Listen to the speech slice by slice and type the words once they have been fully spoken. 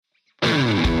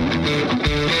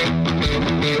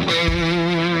Welcome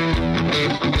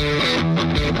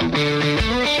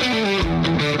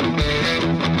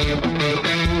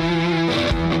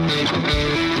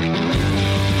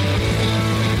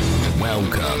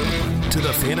to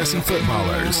the Fantasy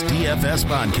Footballers DFS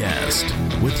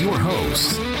Podcast with your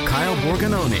hosts, Kyle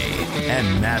Borgononi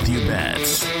and Matthew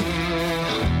Betts.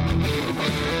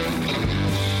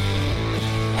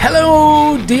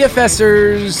 Hello,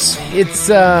 DFSers.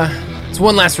 It's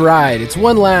one last ride. It's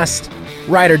one last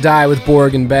ride or die with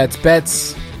Borg and Betts.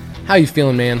 Betts, how you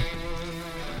feeling, man?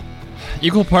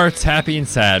 Equal parts happy and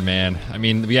sad, man. I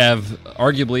mean, we have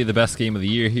arguably the best game of the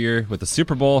year here with the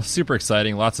Super Bowl. Super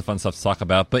exciting. Lots of fun stuff to talk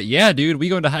about. But yeah, dude, we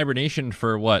go into hibernation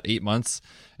for 8 months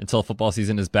until football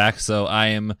season is back. So I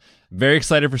am very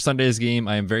excited for Sunday's game.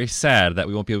 I am very sad that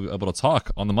we won't be able to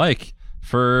talk on the mic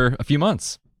for a few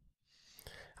months.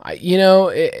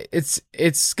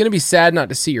 It's going to be sad not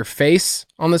to see your face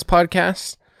on this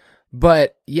podcast.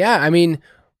 But yeah, I mean,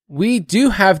 we do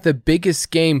have the biggest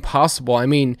game possible. I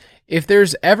mean, if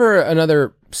there's ever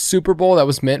another Super Bowl that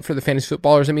was meant for the fantasy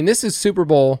footballers, I mean, this is Super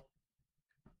Bowl.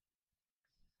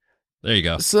 There you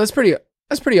go. So that's pretty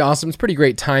awesome. It's pretty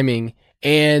great timing.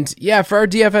 And yeah, for our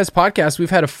DFS podcast, we've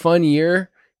had a fun year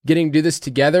getting to do this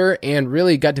together and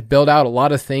really got to build out a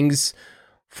lot of things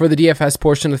for the DFS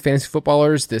portion of the fantasy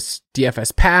footballers, this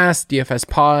DFS pass, DFS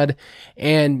pod.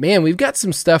 And man, we've got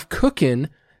some stuff cooking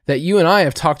that you and I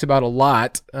have talked about a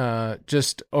lot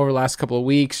just over the last couple of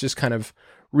weeks, just kind of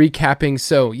recapping.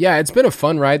 So yeah, it's been a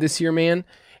fun ride this year, man.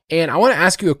 And I want to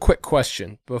ask you a quick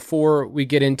question before we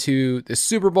get into the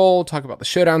Super Bowl, talk about the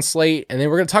showdown slate, and then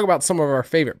we're going to talk about some of our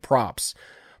favorite props.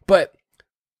 But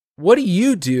what do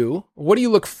you do? What do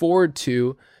you look forward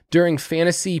to during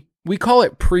fantasy? We call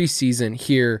it preseason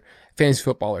here, fantasy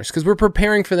footballers, because we're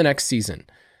preparing for the next season.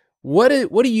 What do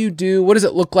you do? What does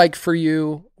it look like for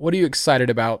you? What are you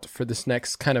excited about for this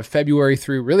next kind of February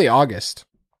through really August?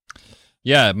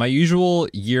 Yeah, my usual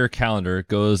year calendar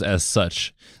goes as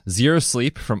such. 0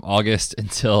 sleep from August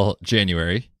until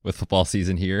January with football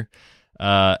season here.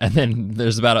 And then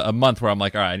there's about a month where I'm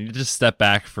like, all right, I need to just step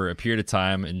back for a period of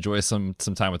time, enjoy some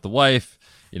time with the wife,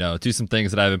 do some things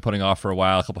that I've been putting off for a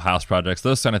while, a couple house projects,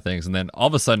 those kind of things. And then all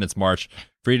of a sudden it's March,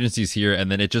 free agency's here, and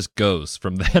then it just goes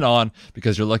from then on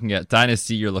because you're looking at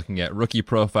dynasty, you're looking at rookie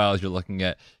profiles, you're looking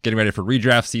at getting ready for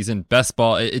redraft season, best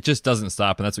ball. It just doesn't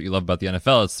stop. And that's what you love about the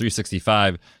NFL. It's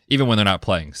 365, even when they're not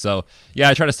playing. So yeah,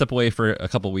 I try to step away for a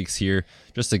couple weeks here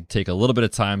just to take a little bit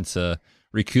of time to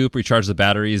recoup, recharge the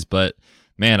batteries. But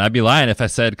man, I'd be lying if I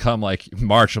said come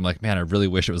March, I'm like, man, I really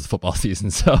wish it was the football season.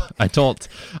 So I don't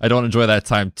enjoy that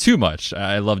time too much.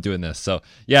 I love doing this. So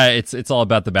yeah, it's all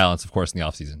about the balance, of course, in the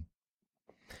off season.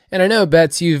 And I know,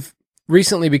 Betts, you've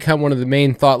recently become one of the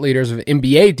main thought leaders of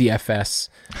NBA DFS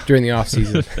during the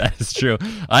offseason. That is true.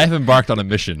 I have embarked on a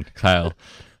mission, Kyle,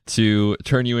 to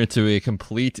turn you into a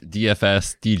complete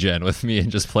DFS degen with me and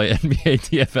just play NBA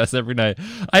DFS every night.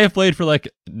 I have played for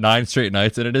 9 straight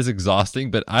nights, and it is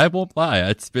exhausting, but I won't lie.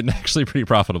 It's been actually pretty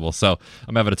profitable, so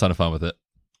I'm having a ton of fun with it.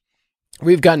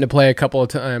 We've gotten to play a couple of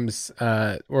times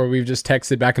where we've just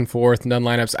texted back and forth, done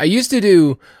lineups. I used to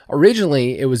do,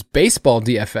 originally, it was baseball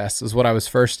DFS is what I was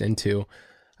first into.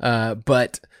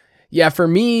 But yeah, for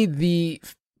me, the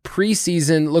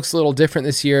preseason looks a little different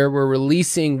this year. We're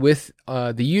releasing with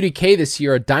the UDK this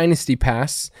year a Dynasty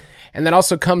Pass, and that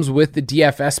also comes with the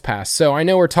DFS Pass. So I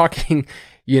know we're talking,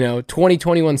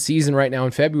 2021 season right now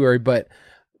in February, but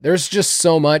there's just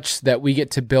so much that we get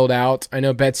to build out. I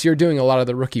know, Betts, you're doing a lot of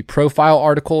the rookie profile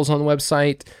articles on the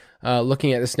website,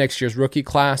 looking at this next year's rookie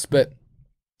class. But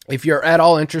if you're at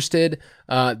all interested,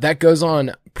 that goes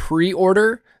on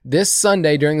pre-order this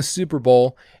Sunday during the Super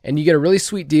Bowl, and you get a really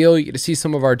sweet deal. You get to see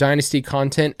some of our Dynasty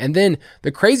content. And then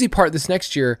the crazy part this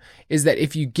next year is that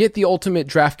if you get the Ultimate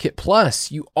Draft Kit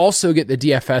Plus, you also get the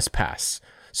DFS Pass.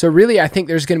 So really, I think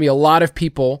there's going to be a lot of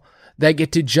people that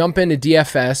get to jump into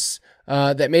DFS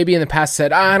that maybe in the past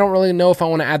said, I don't really know if I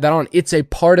want to add that on. It's a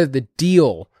part of the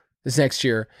deal this next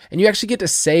year, and you actually get to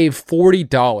save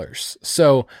 $40.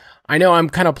 So I know I'm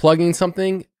kind of plugging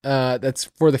something that's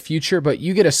for the future, but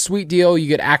you get a sweet deal. You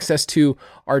get access to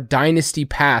our Dynasty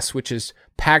Pass, which is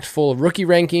packed full of rookie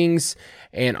rankings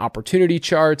and opportunity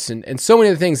charts and so many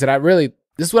other things that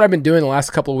this is what I've been doing the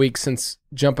last couple of weeks since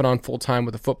jumping on full time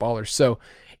with the footballers. So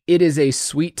it is a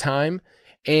sweet time.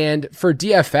 And for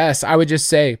DFS, I would just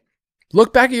say,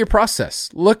 look back at your process.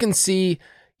 Look and see,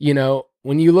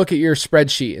 when you look at your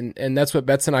spreadsheet, and that's what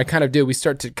Betts and I kind of do. We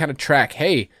start to kind of track,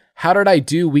 hey, how did I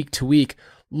do week to week?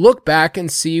 Look back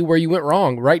and see where you went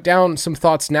wrong. Write down some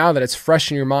thoughts now that it's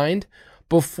fresh in your mind.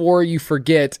 before you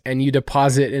forget and you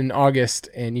deposit in August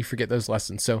and you forget those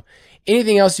lessons. So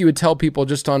anything else you would tell people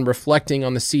just on reflecting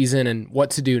on the season and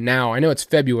what to do now? I know it's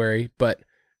February, but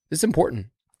it's important.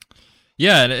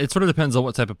 Yeah, and it sort of depends on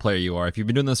what type of player you are. If you've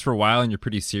been doing this for a while and you're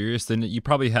pretty serious, then you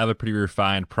probably have a pretty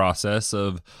refined process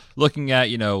of looking at,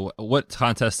 what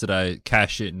contest did I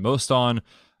cash in most on?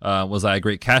 Was I a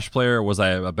great cash player? Was I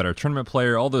a better tournament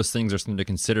player? All those things are something to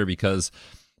consider, because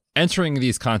entering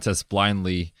these contests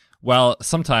blindly, while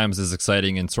sometimes is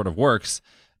exciting and sort of works,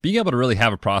 being able to really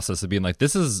have a process of being like,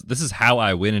 this is how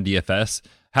I win in DFS.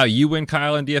 How you win,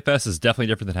 Kyle, in DFS is definitely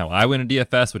different than how I win in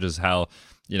DFS, which is how,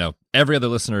 every other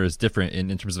listener is different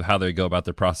in terms of how they go about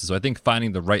their process. So I think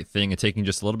finding the right thing and taking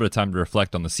just a little bit of time to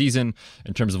reflect on the season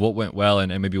in terms of what went well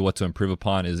and maybe what to improve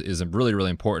upon is really, really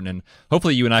important. And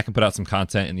hopefully you and I can put out some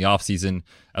content in the off season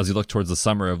as we look towards the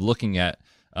summer of looking at,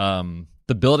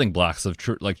 the building blocks of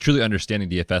truly understanding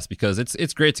DFS, because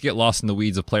it's great to get lost in the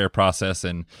weeds of player process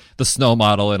and the snow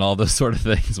model and all those sort of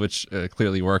things, which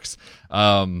clearly works.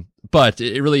 But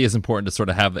it really is important to sort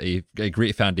of have a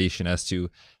great foundation as to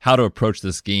how to approach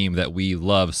this game that we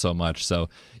love so much. So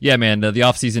yeah, man, the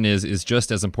off season is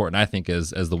just as important, I think,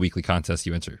 as the weekly contest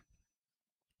you enter.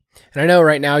 And I know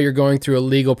right now you're going through a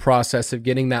legal process of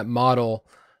getting that model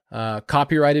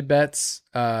copyrighted bets,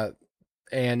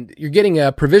 and you're getting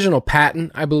a provisional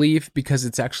patent, I believe, because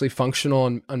it's actually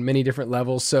functional on many different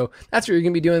levels. So that's what you're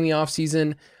going to be doing in the off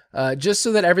season, just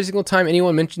so that every single time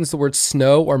anyone mentions the word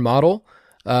snow or model,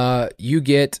 you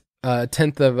get a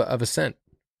tenth of a cent.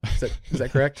 Is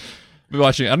that correct? Be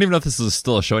watching. I don't even know if this is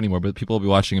still a show anymore, but people will be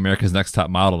watching America's Next Top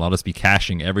Model, and I'll just be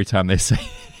cashing every time they say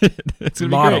it. It's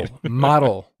gonna be great.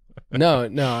 Model.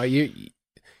 No,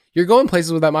 you're going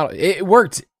places with that model. It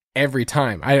worked every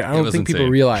time. I don't think people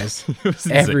realize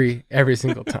every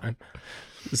single time.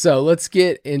 So let's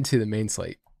get into the main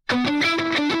slate.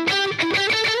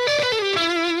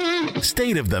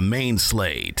 State of the main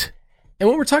slate. And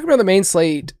when we're talking about the main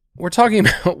slate, we're talking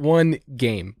about one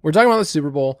game. We're talking about the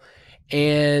Super Bowl,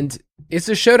 and it's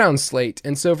a showdown slate.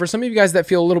 And so for some of you guys that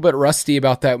feel a little bit rusty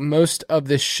about that, most of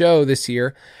this show this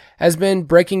year has been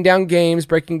breaking down games,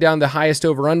 breaking down the highest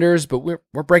over-unders, but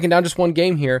we're breaking down just one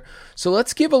game here. So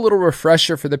let's give a little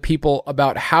refresher for the people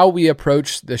about how we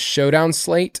approach the showdown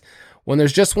slate when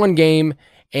there's just one game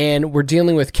and we're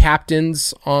dealing with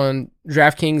captains on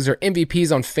DraftKings or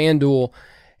MVPs on FanDuel.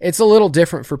 It's a little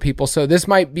different for people. So this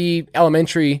might be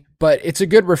elementary, but it's a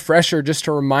good refresher just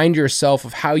to remind yourself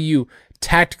of how you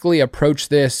tactically approach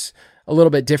this a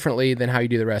little bit differently than how you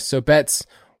do the rest. So Betts,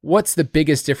 what's the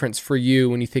biggest difference for you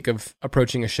when you think of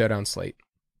approaching a showdown slate?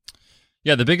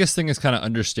 Yeah, the biggest thing is kind of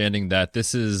understanding that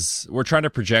we're trying to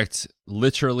project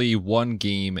literally one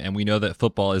game, and we know that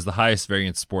football is the highest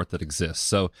variance sport that exists.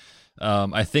 So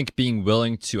I think being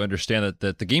willing to understand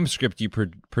that the game script you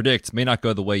predict may not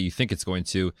go the way you think it's going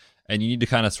to, and you need to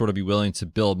kind of sort of be willing to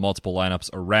build multiple lineups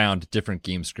around different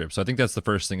game scripts. So I think that's the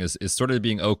first thing is sort of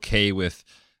being okay with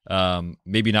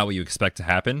maybe not what you expect to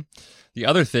happen. The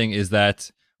other thing is that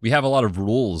we have a lot of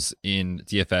rules in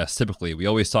DFS. Typically, we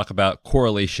always talk about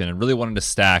correlation and really wanting to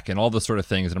stack and all those sort of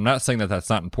things. And I'm not saying that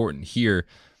that's not important here,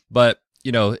 but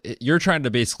you're trying to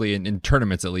basically in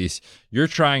tournaments, at least, you're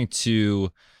trying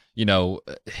to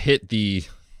hit the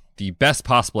best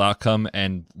possible outcome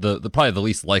and the probably the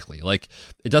least likely. Like,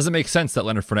 it doesn't make sense that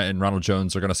Leonard Fournette and Ronald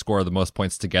Jones are going to score the most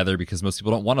points together because most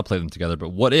people don't want to play them together. But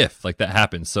what if that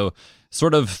happens? So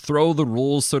sort of throw the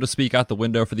rules, so to speak, out the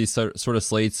window for these sort of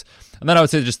slates. And then I would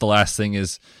say just the last thing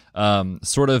is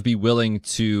sort of be willing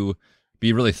to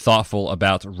be really thoughtful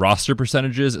about roster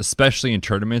percentages, especially in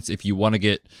tournaments. If you want to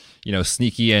get,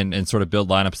 sneaky and sort of build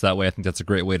lineups that way, I think that's a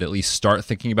great way to at least start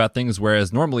thinking about things.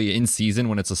 Whereas normally in season,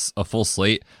 when it's a full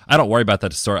slate, I don't worry about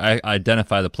that to start. I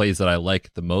identify the plays that I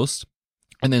like the most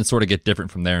and then sort of get different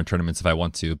from there in tournaments if I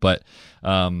want to. But,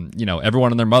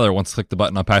 everyone and their mother wants to click the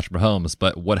button on Patrick Mahomes,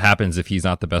 but what happens if he's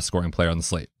not the best scoring player on the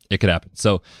slate? It could happen.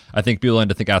 So I think be willing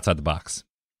to think outside the box.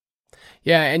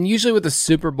 Yeah, and usually with the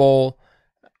Super Bowl,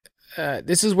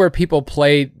 this is where people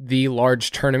play the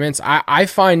large tournaments. I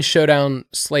find showdown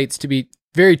slates to be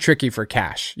very tricky for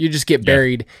cash. You just get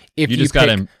buried if you just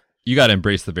gotta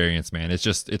embrace the variance, man.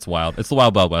 It's wild. It's the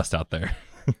wild west out there.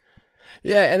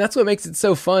 Yeah, and that's what makes it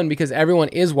so fun because everyone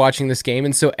is watching this game,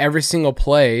 and so every single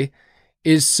play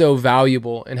is so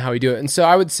valuable in how we do it. And so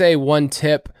I would say one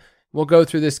tip, we'll go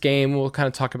through this game, we'll kind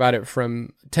of talk about it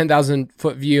from 10,000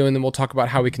 foot view, and then we'll talk about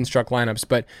how we construct lineups,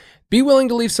 but be willing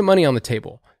to leave some money on the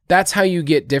table. That's how you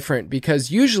get different, because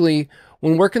usually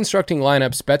when we're constructing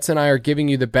lineups, Betts and I are giving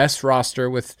you the best roster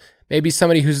with maybe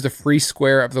somebody who's the free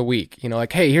square of the week.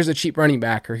 Like, hey, here's a cheap running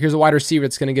back, or here's a wide receiver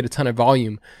that's going to get a ton of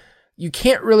volume. you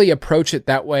can't really approach it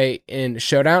that way in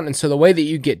Showdown. And so the way that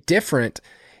you get different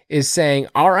is saying,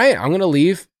 all right, I'm going to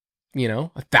leave,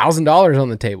 $1,000 on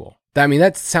the table. I mean,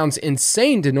 that sounds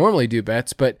insane to normally do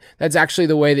bets, but that's actually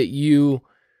the way that you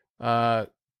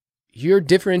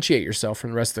differentiate yourself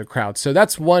from the rest of the crowd. So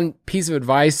that's one piece of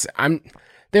advice.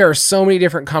 There are so many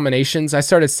different combinations. I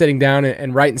started sitting down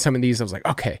and writing some of these. I was like,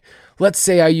 okay, let's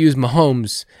say I use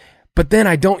Mahomes, but then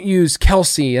I don't use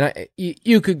Kelsey, and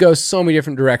you could go so many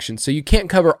different directions. So you can't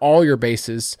cover all your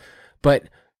bases, but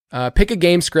pick a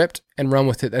game script and run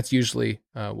with it. That's usually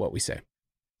what we say.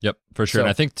 Yep, for sure. So, and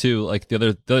I think too, like the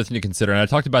other thing to consider, and I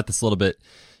talked about this a little bit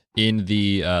in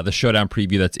the Showdown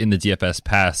preview that's in the DFS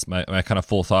pass, my kind of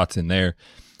full thoughts in there,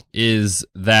 is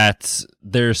that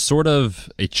there's sort of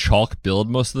a chalk build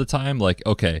most of the time. Like,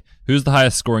 okay, who's the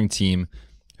highest scoring team?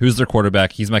 Who's their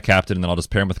quarterback? He's my captain, and then I'll just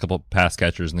pair him with a couple pass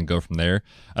catchers and then go from there.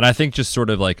 And I think just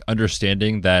sort of like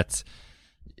understanding that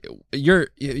you're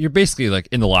basically like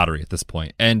in the lottery at this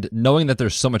point, and knowing that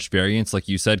there's so much variance, like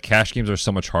you said, cash games are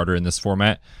so much harder in this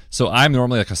format. So I'm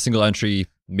normally like a single entry,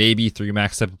 maybe 3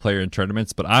 max type of player in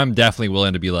tournaments, but I'm definitely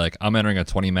willing to be like, I'm entering a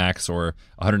 20 max or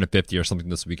 150 or something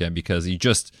this weekend, because you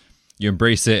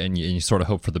embrace it and you sort of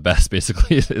hope for the best,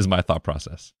 basically, is my thought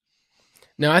process.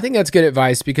 No, I think that's good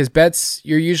advice, because bets,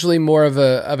 you're usually more of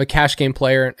a cash game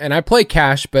player, and I play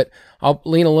cash, but I'll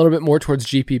lean a little bit more towards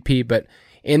GPP. But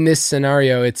in this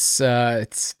scenario, it's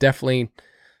definitely,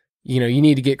 you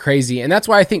need to get crazy. And that's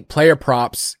why I think player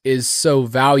props is so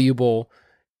valuable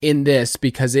in this,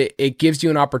 because it gives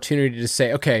you an opportunity to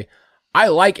say, okay, I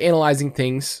like analyzing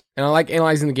things, and I like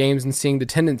analyzing the games and seeing the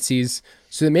tendencies.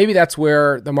 So maybe that's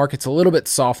where the market's a little bit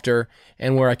softer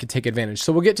and where I could take advantage.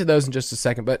 So we'll get to those in just a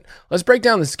second, but let's break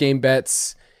down this game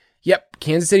bets. Yep,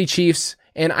 Kansas City Chiefs,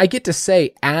 and I get to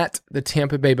say at the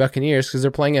Tampa Bay Buccaneers because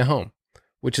they're playing at home,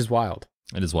 which is wild.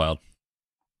 It is wild.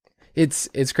 It's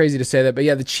crazy to say that, but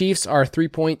yeah, the Chiefs are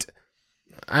 3-point,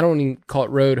 I don't even call it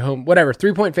road, home, whatever,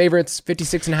 3-point favorites,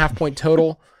 56.5 point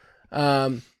total.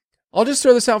 I'll just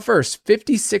throw this out first,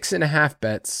 56.5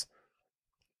 bets.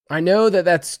 I know that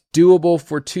that's doable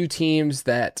for two teams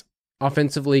that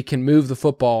offensively can move the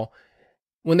football.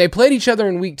 When they played each other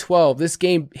in week 12, this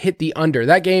game hit the under.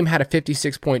 That game had a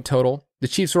 56-point total. The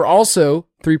Chiefs were also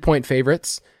 3-point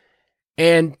favorites,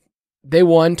 and they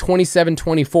won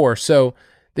 27-24. So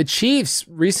the Chiefs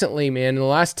recently, man, in the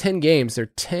last 10 games, they're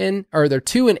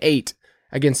 2-8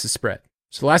 against the spread.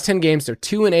 So the last 10 games, they're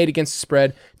 2-8 against the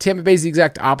spread. Tampa Bay's the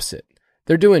exact opposite.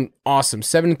 They're doing awesome,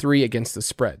 7-3 against the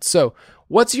spread. So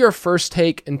what's your first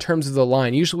take in terms of the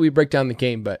line? Usually we break down the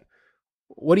game, but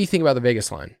what do you think about the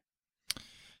Vegas line?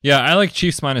 Yeah, I like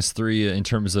Chiefs -3 in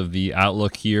terms of the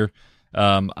outlook here.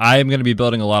 I am going to be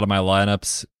building a lot of my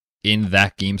lineups in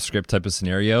that game script type of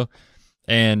scenario.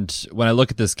 And when I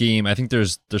look at this game, I think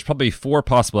there's probably 4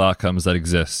 possible outcomes that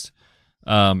exist.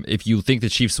 If you think the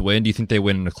Chiefs win, do you think they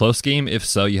win in a close game? If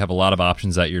so, you have a lot of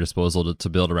options at your disposal to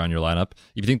build around your lineup.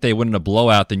 If you think they win in a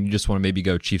blowout, then you just want to maybe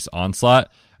go Chiefs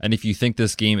onslaught. And if you think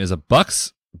this game is a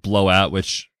Bucks blowout,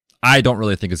 which I don't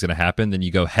really think is going to happen, then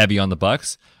you go heavy on the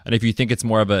Bucks. And if you think it's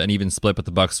more of an even split, but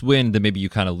the Bucks win, then maybe you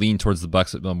kind of lean towards the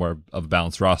Bucks with more of a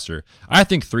balanced roster. I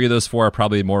think 3 of those 4 are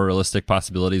probably more realistic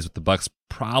possibilities, with the Bucks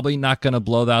probably not going to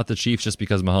blow out the Chiefs just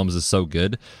because Mahomes is so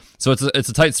good. So it's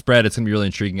a tight spread. It's going to be really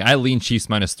intriguing. I lean Chiefs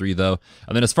 -3 though.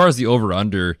 And then as far as the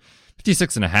over-under,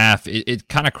 56.5, it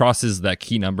kind of crosses that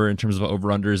key number in terms of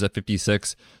over-unders at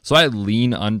 56. So I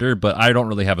lean under, but I don't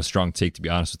really have a strong take, to be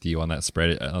honest with you, on that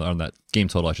spread, on that game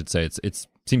total, I should say. It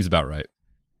seems about right.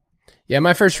 Yeah,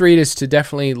 my first read is to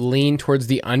definitely lean towards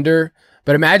the under,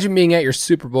 but imagine being at your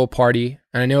Super Bowl party,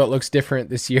 and I know it looks different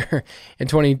this year in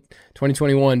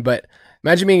 2021, but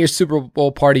imagine being at your Super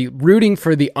Bowl party rooting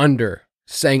for the under,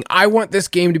 saying, I want this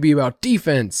game to be about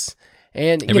defense.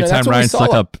 And every time Ryan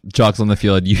Suckup jogs on the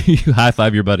field, you high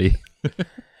five your buddy.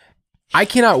 I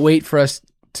cannot wait for us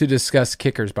to discuss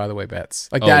kickers, by the way, bets.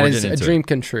 Like that is a dream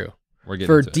come true.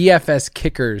 For DFS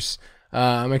kickers.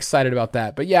 I'm excited about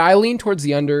that. But yeah, I lean towards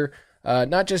the under,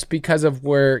 not just because of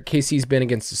where KC's been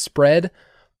against the spread,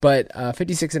 but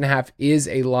 56.5 is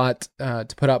a lot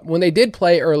to put up. When they did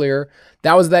play earlier,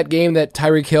 that was that game that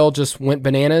Tyreek Hill just went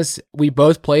bananas. We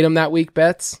both played him that week,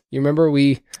 bets. You remember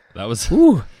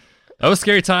That was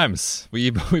scary times. We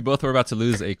both were about to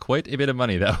lose quite a bit of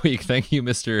money that week. Thank you,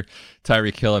 Mr.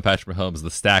 Tyreek Hill and Patrick Mahomes.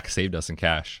 The stack saved us in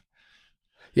cash.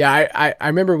 Yeah, I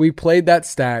remember we played that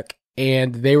stack,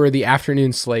 and they were the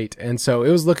afternoon slate, and so it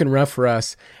was looking rough for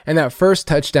us. And that first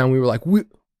touchdown, we were like,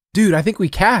 dude, I think we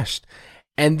cashed.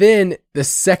 And then the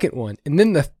second one, and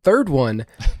then the third one,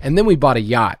 and then we bought a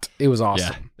yacht. It was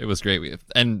awesome. Yeah, it was great.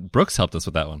 And Brooks helped us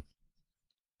with that one.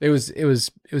 It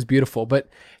was beautiful. But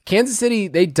Kansas City,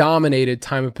 they dominated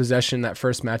time of possession that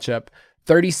first matchup,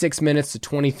 36 minutes to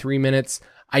 23 minutes.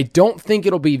 I don't think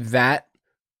it'll be that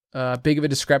big of a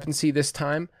discrepancy this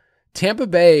time. Tampa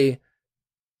Bay,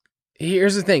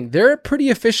 here's the thing. They're a pretty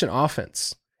efficient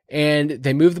offense, and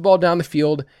they move the ball down the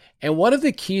field. And one of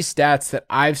the key stats that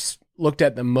I've looked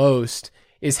at the most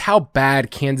is how bad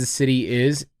Kansas City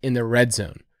is in the red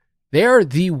zone. They are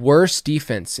the worst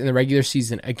defense in the regular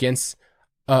season against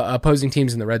opposing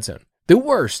teams in the red zone. The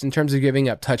worst in terms of giving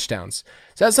up touchdowns.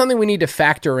 So that's something we need to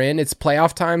factor in. It's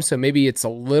playoff time, so maybe it's a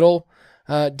little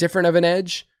different of an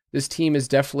edge. This team is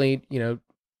definitely,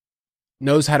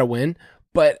 knows how to win.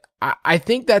 But I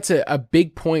think that's a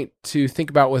big point to think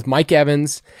about with Mike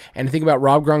Evans and think about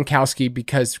Rob Gronkowski,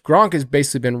 because Gronk has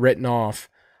basically been written off.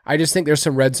 I just think there's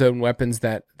some red zone weapons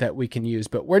that we can use.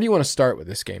 But where do you want to start with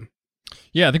this game?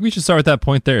 Yeah, I think we should start with that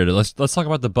point there. Let's talk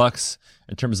about the Bucs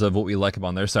in terms of what we like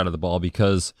on their side of the ball,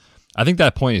 because I think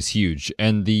that point is huge.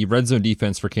 And the red zone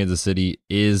defense for Kansas City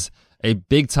is a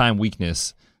big time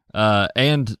weakness.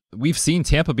 And we've seen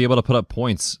Tampa be able to put up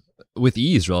points with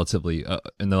ease relatively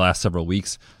in the last several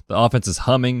weeks. The offense is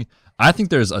humming. I think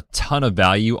there's a ton of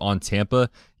value on Tampa,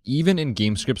 even in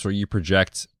game scripts where you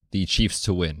project the Chiefs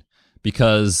to win.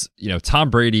 Because, Tom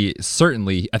Brady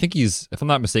certainly, I think he's, if I'm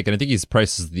not mistaken, I think he's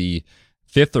priced as the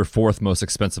 5th or 4th most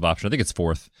expensive option. I think it's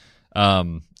 4th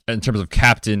in terms of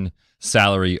captain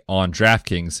salary on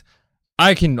DraftKings.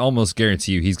 I can almost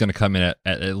guarantee you he's going to come in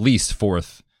at least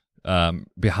 4th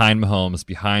behind Mahomes,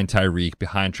 behind Tyreek,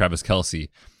 behind Travis Kelce.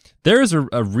 There is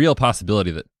a real possibility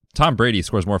that Tom Brady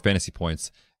scores more fantasy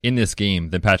points in this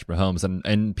game than Patrick Mahomes,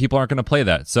 and people aren't going to play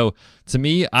that. So to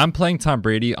me, I'm playing Tom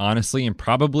Brady, honestly, in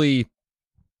probably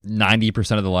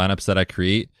 90% of the lineups that I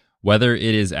create, whether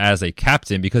it is as a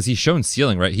captain, because he's shown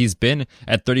ceiling, right? He's been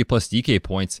at 30 plus DK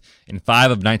points in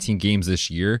 5 of 19 games this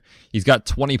year. He's got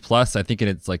 20 plus, I think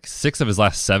it's like 6 of his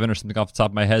last 7 or something off the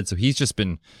top of my head. So he's just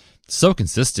been so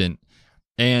consistent,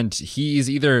 and he's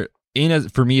either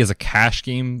for me as a cash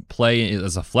game play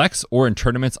as a flex, or in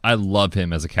tournaments. I love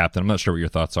him as a captain. I'm not sure what your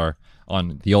thoughts are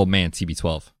on the old man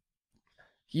TB12.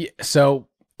 Yeah, so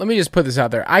let me just put this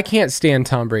out there. I can't stand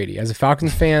Tom Brady as a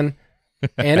Falcons fan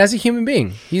and as a human being.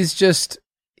 He's just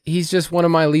one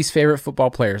of my least favorite football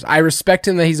players. I respect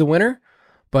him that he's a winner,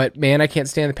 but man, I can't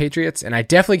stand the Patriots, and I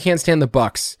definitely can't stand the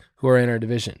Bucs, who are in our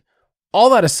division. All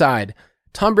that aside,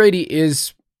 Tom Brady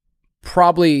is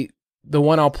probably the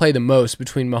one I'll play the most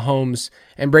between Mahomes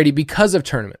and Brady because of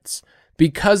tournaments,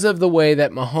 because of the way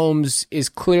that Mahomes is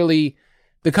clearly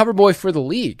the cover boy for the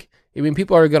league. I mean,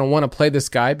 people are going to want to play this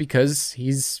guy because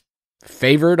he's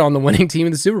favored on the winning team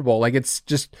in the Super Bowl. Like,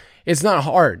 it's not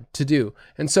hard to do.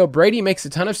 And so Brady makes a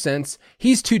ton of sense.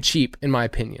 He's too cheap, in my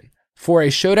opinion. For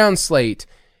a showdown slate,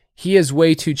 he is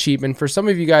way too cheap. And for some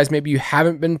of you guys, maybe you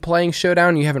haven't been playing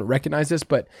showdown, you haven't recognized this,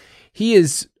 but he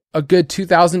is a good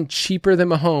 $2,000 cheaper than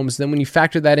Mahomes. Then when you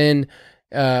factor that in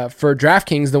for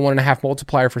DraftKings, the 1.5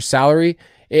 multiplier for salary,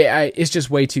 it's just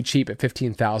way too cheap at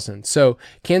 $15,000. So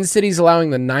Kansas City's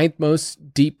allowing the 9th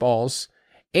most deep balls,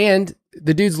 and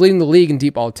the dude's leading the league in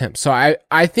deep ball attempts. So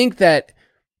I think that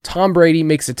Tom Brady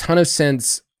makes a ton of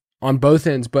sense on both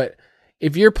ends. But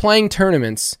if you're playing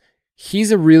tournaments,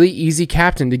 he's a really easy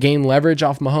captain to gain leverage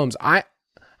off Mahomes.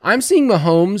 I'm seeing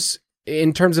Mahomes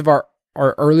in terms of our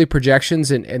early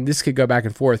projections, and this could go back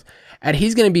and forth, and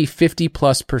he's going to be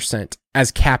 50+%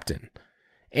 as captain.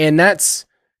 And that's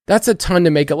a ton to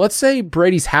make it. Let's say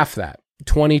Brady's half that,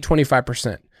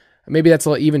 20-25%. Maybe that's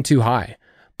even too high.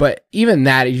 But even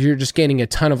that, you're just gaining a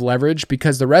ton of leverage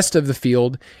because the rest of the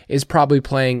field is probably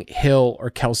playing Hill or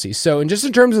Kelce. So just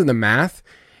in terms of the math,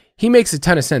 he makes a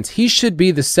ton of sense. He should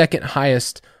be the second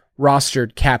highest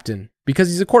rostered captain because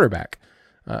he's a quarterback.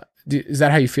 Is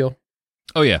that how you feel?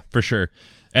 Oh, yeah, for sure.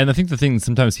 And I think the thing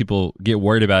sometimes people get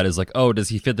worried about is like, oh, does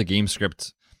he fit the game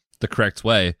script the correct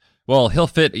way? Well, he'll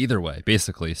fit either way,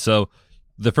 basically. So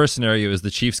the first scenario is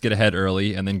the Chiefs get ahead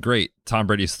early, and then great, Tom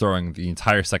Brady's throwing the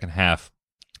entire second half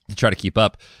to try to keep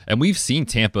up. And we've seen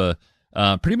Tampa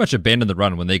pretty much abandon the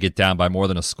run when they get down by more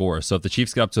than a score. So if the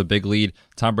Chiefs get up to a big lead,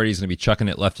 Tom Brady's going to be chucking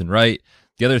it left and right.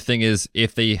 The other thing is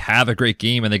if they have a great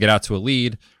game and they get out to a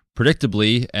lead,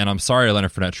 predictably, and I'm sorry,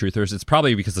 Leonard Fournette truthers, it's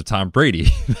probably because of Tom Brady.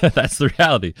 That's the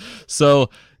reality. So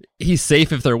he's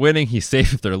safe if they're winning. He's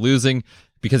safe if they're losing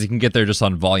because he can get there just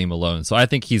on volume alone. So I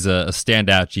think he's a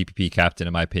standout GPP captain,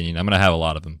 in my opinion. I'm going to have a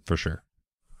lot of them for sure.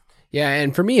 Yeah,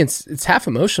 and for me, it's half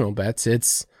emotional bets.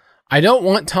 I don't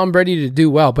want Tom Brady to do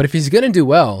well, but if he's going to do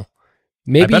well,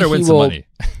 maybe I better win some money.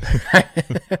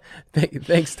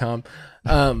 Thanks, Tom.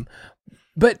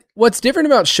 But what's different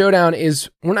about Showdown is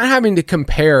we're not having to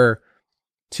compare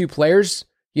two players.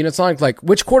 it's not like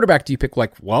which quarterback do you pick?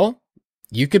 Like, well,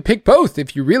 you could pick both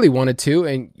if you really wanted to,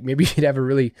 and maybe you'd have a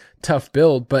really tough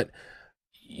build, but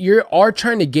you are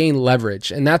trying to gain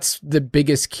leverage. And that's the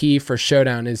biggest key for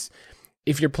Showdown is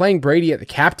if you're playing Brady at the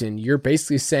captain, you're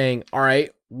basically saying, all right,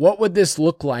 what would this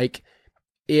look like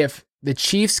if the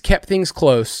Chiefs kept things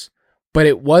close, but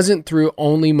it wasn't through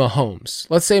only Mahomes?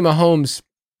 Let's say Mahomes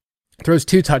throws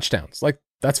 2 touchdowns. Like,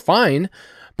 that's fine,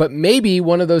 but maybe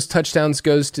one of those touchdowns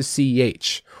goes to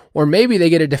CEH, or maybe they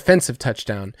get a defensive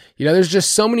touchdown. There's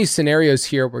just so many scenarios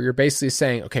here where you're basically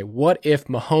saying, okay, what if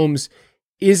Mahomes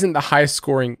isn't the highest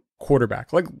scoring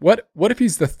quarterback? Like, what if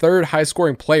he's the 3rd highest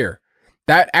scoring player?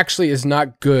 That actually is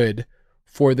not good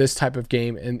for this type of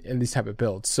game and these type of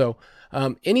builds. So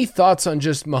any thoughts on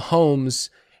just Mahomes,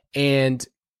 and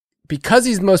because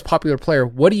he's the most popular player,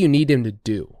 what do you need him to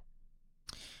do?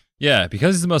 Yeah,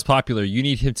 because he's the most popular, you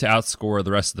need him to outscore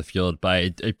the rest of the field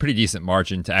by a pretty decent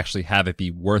margin to actually have it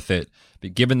be worth it,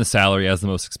 but given the salary as the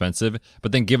most expensive,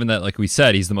 but then given that, like we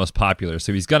said, he's the most popular,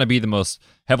 so he's going to be the most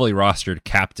heavily rostered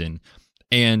captain.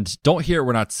 And don't hear what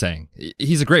we're not saying.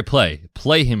 He's a great play.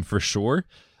 Play him for sure.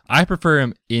 I prefer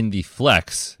him in the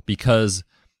flex because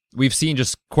we've seen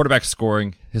just quarterback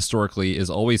scoring historically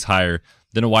is always higher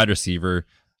than a wide receiver,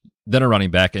 than a running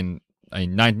back, and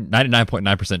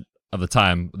 99.9% of the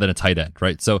time than a tight end,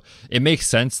 right? So it makes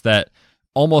sense that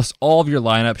almost all of your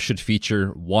lineup should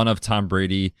feature one of Tom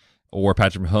Brady or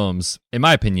Patrick Mahomes, in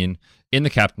my opinion, in the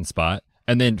captain spot.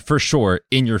 And then for sure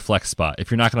in your flex spot,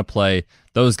 if you're not going to play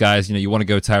those guys, you want to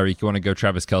go Tyreek, you want to go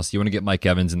Travis Kelce, you want to get Mike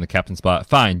Evans in the captain spot,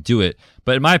 fine, do it.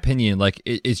 But in my opinion, like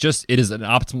it is an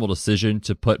optimal decision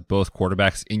to put both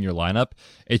quarterbacks in your lineup.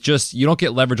 It's just, you don't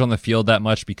get leverage on the field that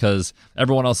much because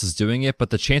everyone else is doing it, but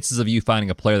the chances of you finding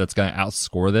a player that's going to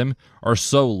outscore them are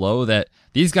so low that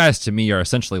these guys to me are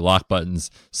essentially lock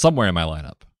buttons somewhere in my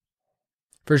lineup.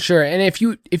 For sure. And if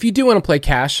you do want to play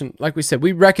cash, and like we said,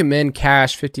 we recommend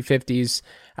cash 50-50s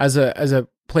as a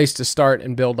place to start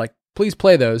and build, like, please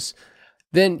play those.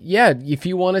 Then yeah, if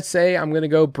you want to say I'm going to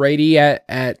go Brady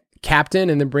at captain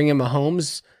and then bring in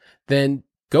Mahomes, then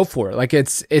go for it. Like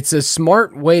it's a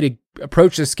smart way to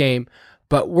approach this game,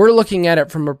 but we're looking at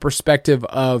it from a perspective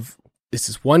of this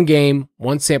is one game,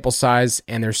 one sample size,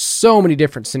 and there's so many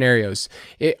different scenarios.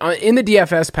 In the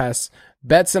DFS pass,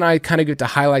 Betts and I kind of get to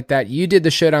highlight that. You did the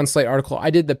Showdown Slate article.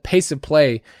 I did the pace of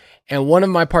play. And one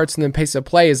of my parts in the pace of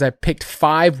play is I picked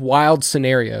 5 wild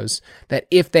scenarios that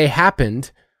if they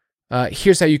happened,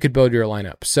 here's how you could build your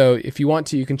lineup. So if you want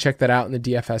to, you can check that out in the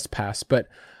DFS pass. But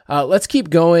let's keep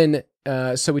going.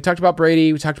 So we talked about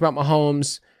Brady. We talked about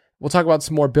Mahomes. We'll talk about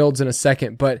some more builds in a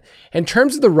second. But in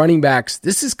terms of the running backs,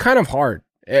 this is kind of hard.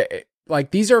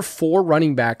 Like these are 4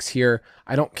 running backs here.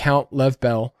 I don't count Lev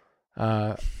Bell.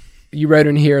 You wrote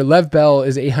in here, Lev Bell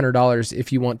is $800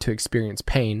 if you want to experience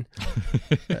pain.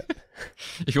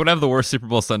 If you want to have the worst Super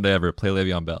Bowl Sunday ever, play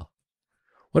Le'Veon Bell.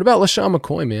 What about LaShawn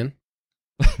McCoy, man?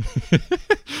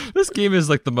 This game is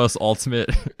like the most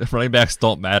ultimate running backs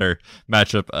don't matter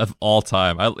matchup of all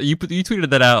time. You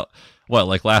tweeted that out,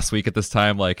 like last week at this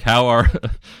time? Like, how are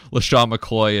LaShawn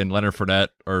McCoy and Leonard Fournette,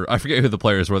 or I forget who the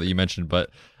players were that you mentioned, but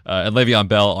and Le'Veon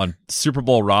Bell on Super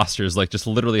Bowl rosters, like just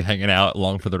literally hanging out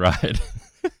along for the ride.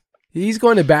 He's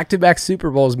going to back-to-back Super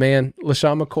Bowls, man.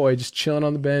 LaShawn McCoy just chilling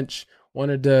on the bench,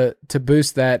 wanted to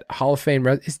boost that Hall of Fame.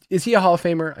 Is he a Hall of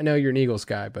Famer? I know you're an Eagles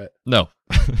guy, but... No.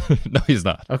 No, he's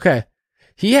not. Okay.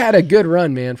 He had a good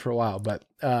run, man, for a while, but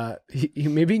he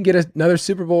maybe he can get another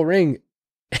Super Bowl ring,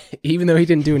 even though he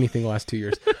didn't do anything the last 2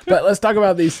 years. But let's talk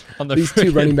about these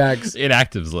 2 running backs.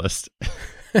 Inactives list.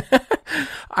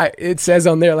 It says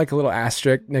on there like a little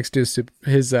asterisk next to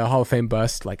his Hall of Fame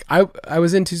bust. Like I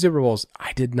was in 2 Super Bowls.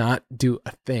 I did not do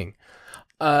a thing.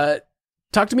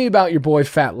 Talk to me about your boy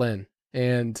Fat Len.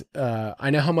 And I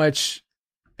know how much.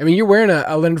 I mean, you're wearing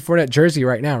a Leonard Fournette jersey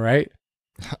right now, right?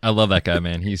 I love that guy,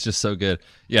 man. He's just so good.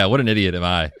 Yeah, what an idiot am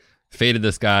I? Faded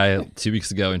this guy 2 weeks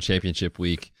ago in championship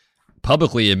week.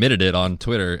 Publicly admitted it on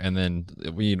Twitter, and then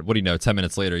what do you know? 10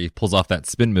 minutes later, he pulls off that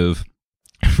spin move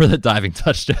for the diving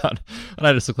touchdown, and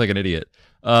I just look like an idiot.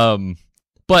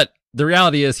 But the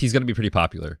reality is he's going to be pretty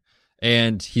popular,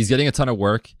 and he's getting a ton of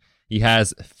work. He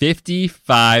has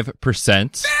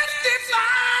 55%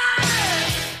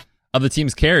 of the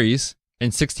team's carries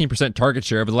and 16% target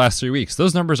share over the last 3 weeks.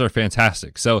 Those numbers are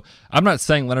fantastic. So I'm not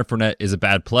saying Leonard Fournette is a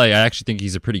bad play. I actually think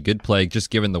he's a pretty good play,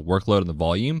 just given the workload and the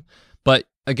volume. But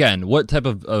again, what type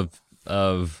of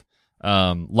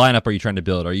lineup are you trying to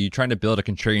build? Are you trying to build a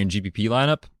contrarian GPP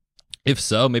lineup? If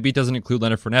so, maybe it doesn't include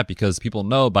Leonard Fournette, because people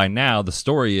know by now the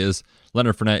story is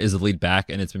Leonard Fournette is the lead back,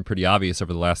 and it's been pretty obvious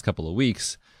over the last couple of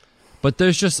weeks. But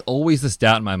there's just always this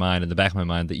doubt in my mind, in the back of my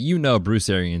mind, that Bruce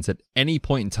Arians at any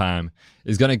point in time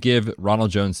is going to give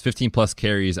Ronald Jones 15 plus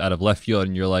carries out of left field,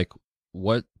 and you're like,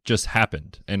 what just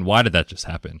happened? And why did that just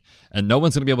happen? And no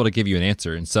one's going to be able to give you an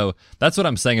answer. And so that's what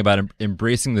I'm saying about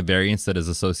embracing the variance that is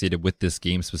associated with this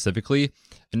game specifically,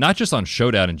 and not just on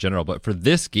Showdown in general, but for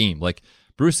this game. Like,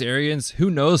 Bruce Arians, who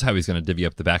knows how he's going to divvy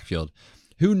up the backfield?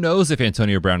 Who knows if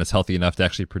Antonio Brown is healthy enough to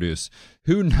actually produce?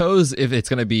 Who knows if it's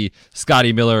going to be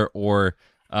Scotty Miller or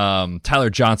Tyler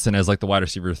Johnson as like the wide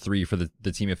receiver 3 for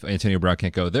the team if Antonio Brown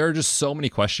can't go? There are just so many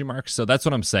question marks. So that's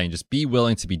what I'm saying. Just be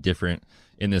willing to be different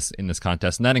in this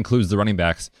contest. And that includes the running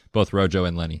backs, both Rojo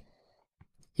and Lenny.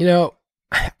 You know,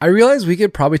 I realize we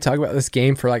could probably talk about this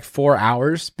game for like 4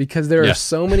 hours because there are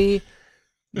so many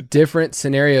different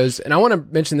scenarios. And I want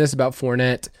to mention this about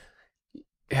Fournette.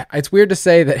 It's weird to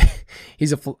say that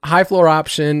he's a high floor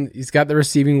option. He's got the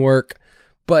receiving work,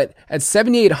 but at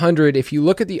 7,800, if you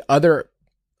look at the other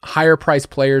higher priced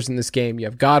players in this game, you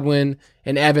have Godwin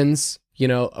and Evans,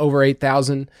 over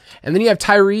 8,000. And then you have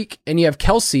Tyreek and you have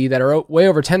Kelsey that are way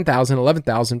over 10,000,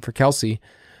 11,000 for Kelsey.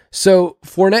 So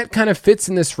Fournette kind of fits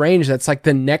in this range. That's like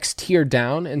the next tier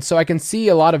down. And so I can see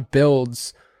a lot of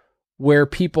builds where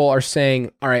people are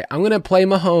saying, all right, I'm going to play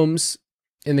Mahomes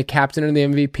in the captain or the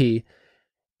MVP.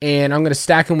 And I'm going to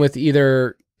stack him with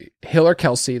either Hill or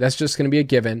Kelsey. That's just going to be a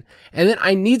given. And then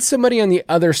I need somebody on the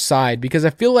other side because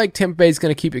I feel like Tampa Bay is going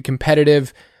to keep it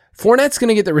competitive. Fournette's going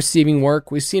to get the receiving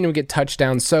work. We've seen him get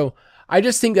touchdowns. So I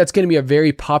just think that's going to be a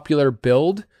very popular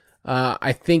build.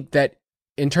 I think that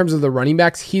in terms of the running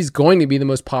backs, he's going to be the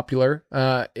most popular.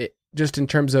 Just in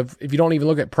terms of, if you don't even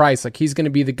look at price, like he's going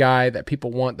to be the guy that people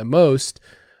want the most.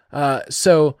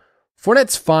 So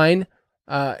Fournette's fine.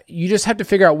 You just have to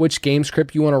figure out which game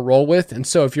script you want to roll with. And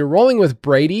so if you're rolling with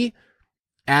Brady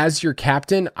as your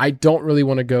captain, I don't really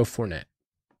want to go Fournette.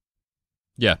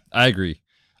 Yeah, I agree.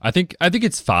 I think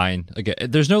it's fine. Again,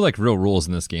 there's no like real rules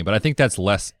in this game, but I think that's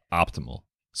less optimal.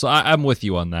 So I'm with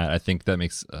you on that. I think that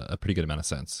makes a pretty good amount of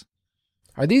sense.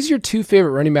 Are these your two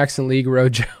favorite running backs in the league,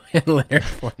 Rojo and Leonard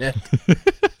Fournette?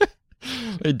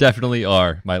 They definitely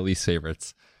are my least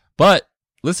favorites. But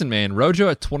listen, man, Rojo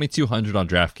at 2,200 on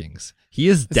DraftKings. He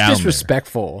is down there. It's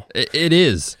disrespectful. It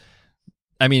is.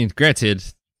 I mean, granted,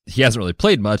 he hasn't really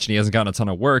played much and he hasn't gotten a ton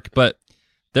of work, but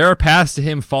there are paths to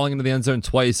him falling into the end zone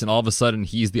twice, and all of a sudden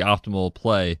he's the optimal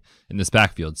play in this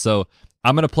backfield. So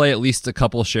I'm going to play at least a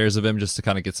couple shares of him just to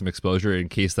kind of get some exposure in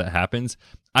case that happens.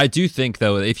 I do think,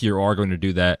 though, if you are going to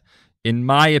do that, in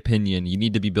my opinion, you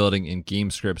need to be building in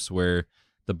game scripts where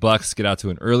the Bucs get out to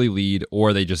an early lead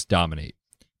or they just dominate.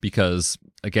 Because,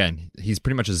 again, he's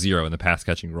pretty much a zero in the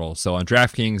pass-catching role. So on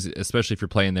DraftKings, especially if you're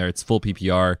playing there, it's full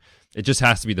PPR. It just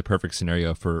has to be the perfect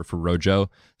scenario for Rojo.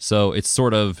 So it's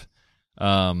sort of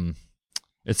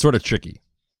tricky.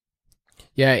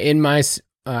 Yeah, in my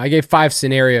I gave 5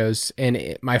 scenarios,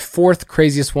 and my fourth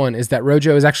craziest one is that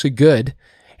Rojo is actually good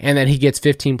and that he gets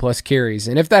 15 plus carries.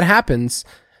 And if that happens,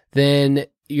 then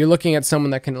you're looking at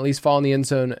someone that can at least fall in the end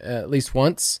zone at least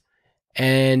once,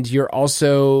 and you're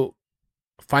also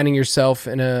finding yourself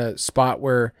in a spot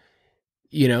where,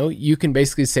 you can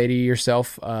basically say to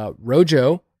yourself,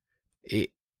 Rojo,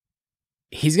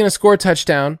 he's going to score a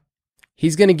touchdown.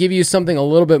 He's going to give you something a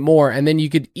little bit more, and then you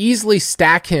could easily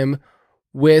stack him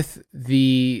with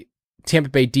the Tampa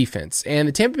Bay defense. And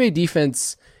the Tampa Bay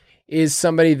defense is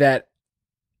somebody that,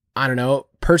 I don't know,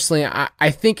 personally,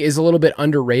 I think is a little bit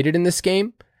underrated in this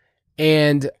game.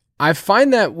 And I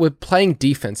find that with playing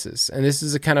defenses, and this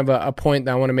is a kind of a point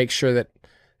that I want to make sure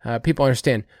that people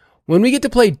understand. When we get to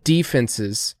play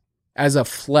defenses as a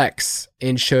flex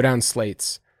in showdown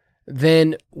slates,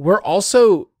 then we're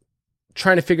also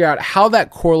trying to figure out how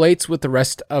that correlates with the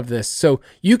rest of this. So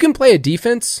you can play a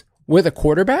defense with a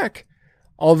quarterback,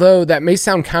 although that may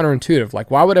sound counterintuitive. Like,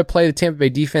 why would I play the Tampa Bay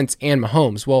defense and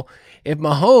Mahomes? Well, if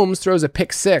Mahomes throws a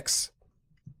pick 6,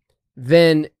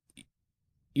 then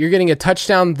you're getting a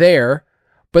touchdown there,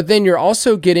 but then you're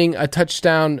also getting a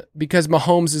touchdown because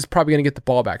Mahomes is probably going to get the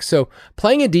ball back. So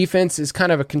playing a defense is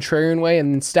kind of a contrarian way,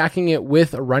 and then stacking it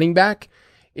with a running back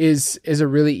is a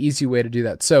really easy way to do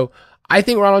that. So I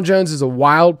think Ronald Jones is a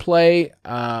wild play.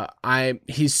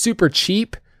 He's super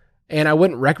cheap, and I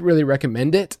wouldn't really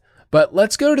recommend it. But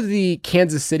let's go to the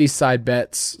Kansas City side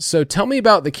bets. So tell me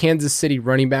about the Kansas City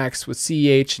running backs with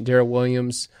CEH and Darrell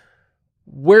Williams.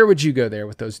 Where would you go there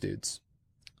with those dudes?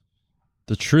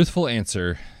 The truthful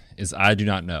answer is I do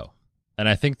not know. And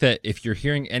I think that if you're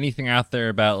hearing anything out there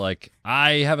about, like,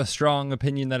 I have a strong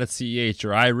opinion that it's CEH,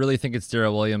 or I really think it's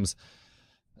Darrell Williams,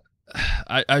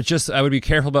 I would be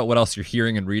careful about what else you're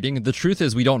hearing and reading. The truth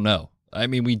is we don't know. I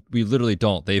mean, we literally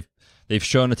don't. They've They've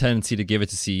shown a tendency to give it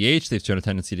to CEH. They've shown a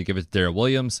tendency to give it to Darrel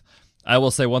Williams. I will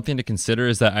say one thing to consider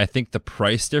is that I think the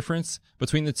price difference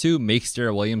between the two makes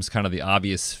Darrel Williams kind of the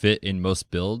obvious fit in most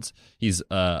builds. He's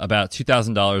about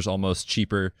 $2,000 almost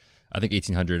cheaper. I think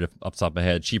 $1,800 up the top of my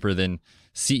head, cheaper than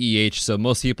CEH. So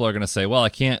most people are going to say, well, I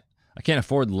can't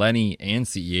afford Lenny and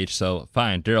CEH, so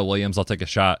fine, Darrel Williams, I'll take a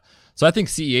shot. So I think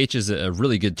CEH is a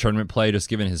really good tournament play, just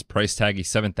given his price tag. He's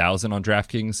 $7,000 on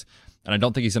DraftKings, and I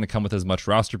don't think he's going to come with as much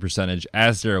roster percentage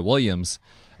as Darrel Williams.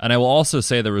 And I will also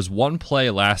say there was one play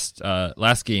last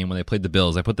game when they played the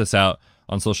Bills. I put this out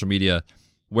on social media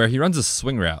where he runs a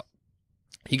swing route.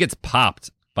 He gets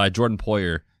popped by Jordan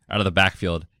Poyer out of the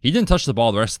backfield. He didn't touch the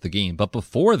ball the rest of the game, but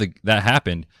before that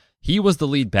happened, he was the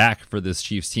lead back for this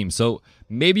Chiefs team. So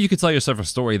maybe you could tell yourself a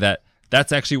story that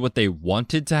that's actually what they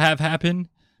wanted to have happen,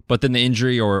 but then the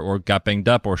injury or got banged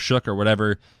up or shook or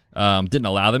whatever didn't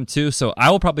allow them to. So I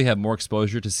will probably have more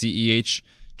exposure to CEH,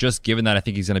 just given that I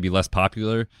think he's going to be less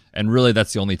popular. And really,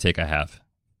 that's the only take I have.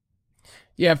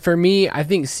 Yeah, for me, I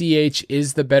think CH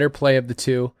is the better play of the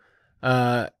two.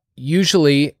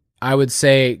 Usually, I would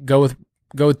say go with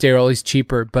Darrel. He's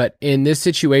cheaper. But in this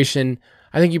situation,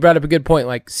 I think you brought up a good point.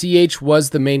 Like, CH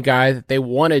was the main guy that they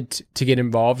wanted to get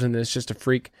involved, and it's just a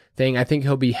freak thing. I think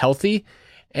he'll be healthy.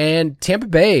 And Tampa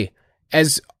Bay,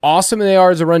 as awesome as they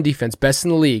are as a run defense, best in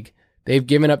the league, they've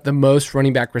given up the most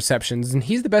running back receptions, and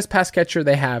he's the best pass catcher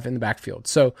they have in the backfield.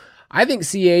 So I think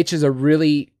CH is a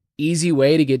really easy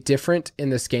way to get different in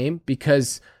this game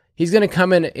because he's going to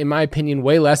come in my opinion,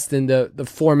 way less than the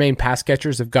four main pass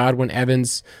catchers of Godwin,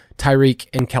 Evans, Tyreek,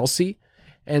 and Kelce.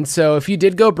 And so if you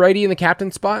did go Brady in the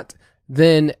captain spot,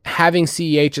 then having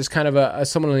CEH as kind of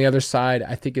someone on the other side,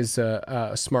 I think is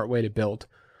a smart way to build.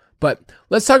 But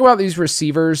let's talk about these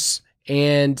receivers.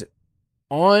 And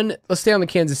let's stay on the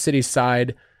Kansas City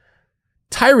side.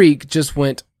 Tyreek just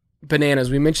went bananas.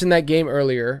 We mentioned that game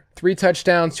earlier. 3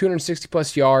 touchdowns, 260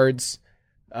 plus yards.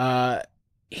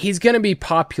 He's going to be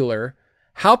popular.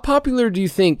 How popular do you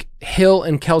think Hill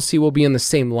and Kelce will be in the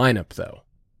same lineup, though?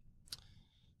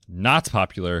 Not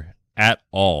popular at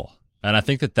all. And I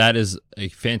think that is a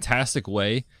fantastic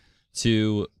way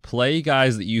to play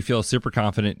guys that you feel super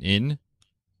confident in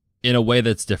a way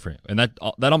that's different. And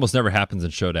that almost never happens in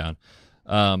Showdown.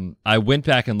 I went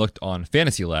back and looked on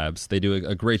Fantasy Labs. They do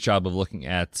a great job of looking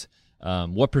at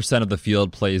what percent of the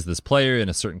field plays this player in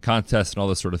a certain contest and all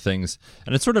those sort of things.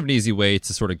 And it's sort of an easy way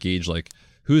to sort of gauge like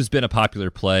who's been a popular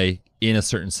play in a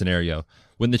certain scenario.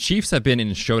 When the Chiefs have been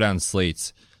in Showdown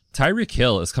slates, Tyreek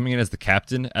Hill is coming in as the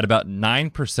captain at about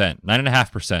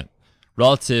 9.5%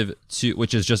 relative to,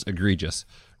 which is just egregious,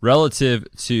 relative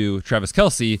to Travis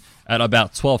Kelce at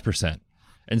about 12%.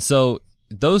 And so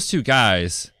those two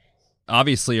guys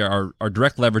obviously are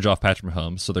direct leverage off Patrick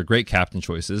Mahomes, so they're great captain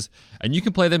choices, and you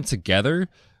can play them together.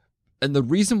 And the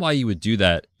reason why you would do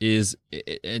that is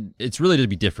it's really to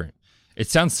be different. It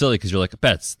sounds silly because you're like,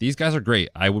 Betts, these guys are great.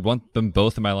 I would want them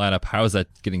both in my lineup. How is that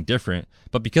getting different?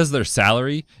 But because of their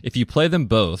salary, if you play them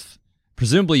both,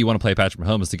 presumably you want to play Patrick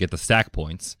Mahomes to get the stack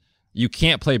points. You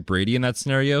can't play Brady in that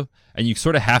scenario, and you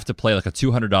sort of have to play like a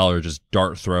 $200 just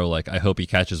dart throw, like I hope he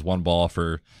catches one ball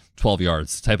for 12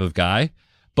 yards type of guy.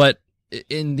 But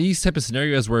in these type of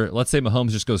scenarios where, let's say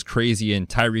Mahomes just goes crazy and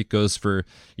Tyreek goes for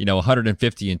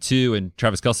 152 and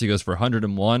Travis Kelce goes for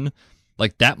 101,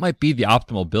 like that might be the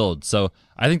optimal build. So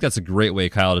I think that's a great way,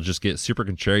 Kyle, to just get super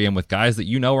contrarian with guys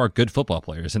that are good football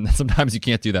players, and sometimes you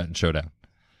can't do that in Showdown.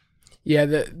 Yeah,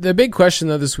 the big question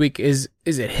though this week is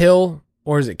it Hill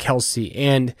or is it Kelce?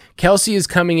 And Kelce is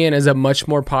coming in as a much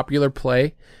more popular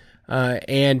play,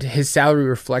 and his salary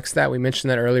reflects that. We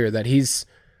mentioned that earlier, that he's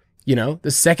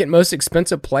the second most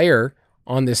expensive player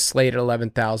on this slate at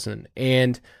 $11,000.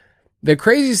 And the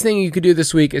craziest thing you could do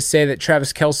this week is say that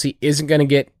Travis Kelce isn't going to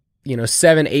get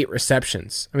 7-8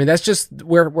 receptions. I mean, that's just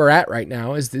where we're at right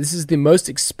now. This is the most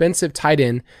expensive tight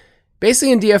end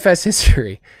basically in DFS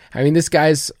history. I mean, this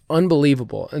guy's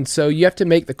unbelievable. And so you have to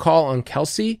make the call on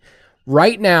Kelce.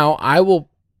 Right now, I will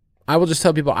just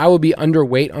tell people I will be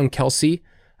underweight on Kelce.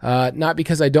 Not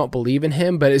because I don't believe in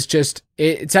him, but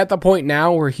it's at the point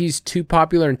now where he's too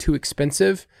popular and too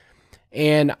expensive,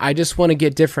 and I just want to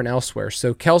get different elsewhere.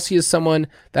 So Kelce is someone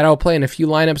that I'll play in a few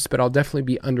lineups, but I'll definitely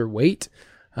be underweight.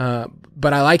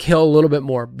 But I like Hill a little bit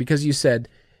more because you said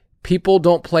people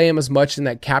don't play him as much in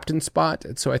that captain spot,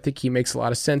 and so I think he makes a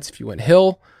lot of sense. If you went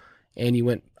Hill and you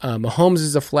went Mahomes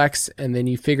as a flex, and then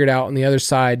you figured out on the other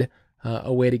side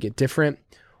a way to get different.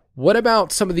 What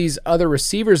about some of these other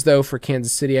receivers, though, for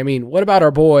Kansas City? I mean, what about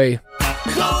our boy?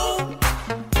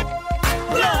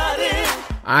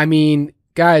 I mean,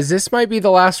 guys, this might be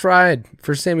the last ride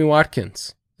for Sammy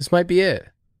Watkins. This might be it.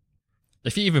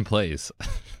 If he even plays.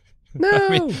 No. I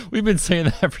mean, we've been saying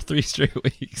that for 3 straight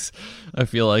weeks, I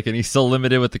feel like, and he's still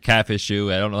limited with the calf issue.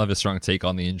 I don't have a strong take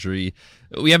on the injury.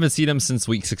 We haven't seen him since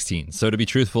week 16. So to be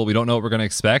truthful, we don't know what we're going to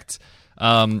expect.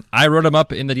 I wrote him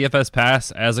up in the DFS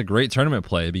pass as a great tournament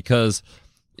play because,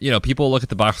 people look at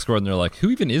the box score and they're like, who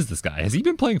even is this guy? Has he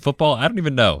been playing football? I don't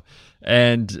even know.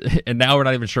 And now we're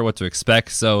not even sure what to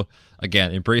expect. So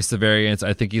again, embrace the variance.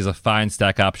 I think he's a fine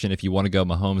stack option if you want to go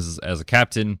Mahomes as a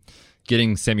captain.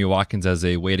 Getting Sammy Watkins as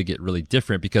a way to get really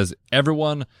different because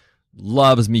everyone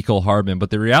loves Mecole Hardman. But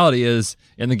the reality is,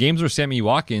 in the games where Sammy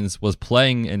Watkins was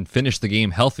playing and finished the game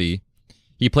healthy,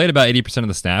 he played about 80% of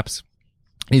the snaps.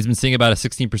 He's been seeing about a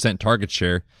 16% target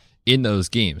share in those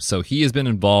games. So he has been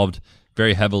involved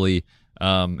very heavily.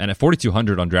 And at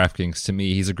 4,200 on DraftKings, to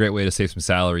me, he's a great way to save some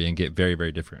salary and get very,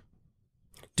 very different.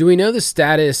 Do we know the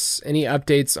status, any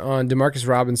updates on Demarcus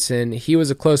Robinson? He was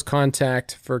a close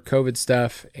contact for COVID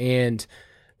stuff, and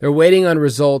they're waiting on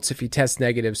results if he tests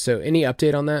negative. So any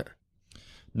update on that?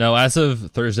 No, as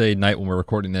of Thursday night when we're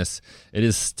recording this, it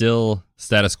is still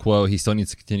status quo. He still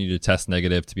needs to continue to test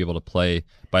negative to be able to play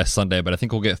by Sunday, but I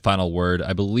think we'll get final word.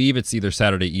 I believe it's either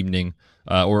Saturday evening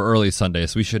or early Sunday,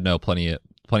 so we should know plenty of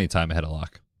time ahead of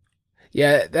lock.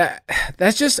 Yeah,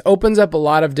 that just opens up a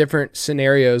lot of different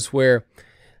scenarios where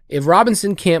if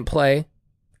Robinson can't play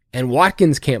and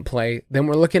Watkins can't play, then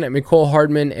we're looking at Mecole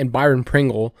Hardman and Byron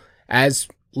Pringle as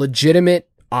legitimate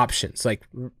options. Like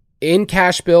in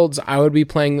cash builds, I would be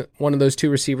playing one of those 2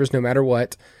 receivers no matter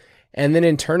what. And then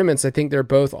in tournaments, I think they're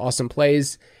both awesome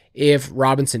plays. If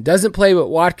Robinson doesn't play but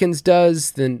Watkins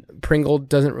does, then Pringle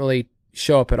doesn't really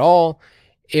show up at all.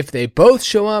 If they both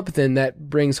show up, then that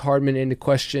brings Hardman into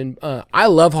question. I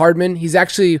love Hardman. He's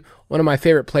actually one of my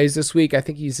favorite plays this week. I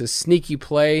think he's a sneaky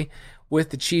play with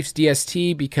the Chiefs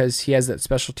DST because he has that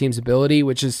special teams ability,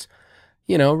 which is,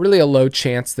 really a low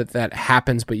chance that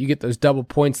happens, but you get those double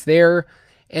points there.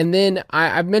 And then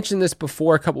I've mentioned this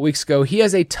before a couple weeks ago. He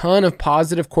has a ton of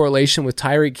positive correlation with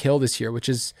Tyreek Hill this year, which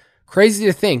is crazy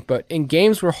to think. But in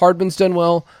games where Hardman's done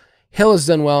well, Hill has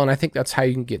done well, and I think that's how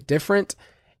you can get different.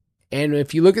 And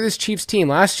if you look at this Chiefs team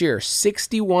last year,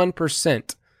 61%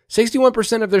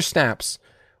 of their snaps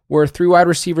were 3 wide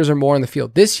receivers or more on the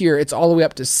field. This year, it's all the way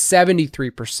up to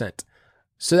 73%.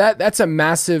 So that's a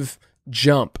massive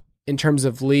jump in terms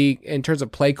of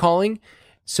play calling.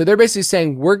 So they're basically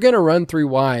saying, we're going to run 3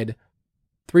 wide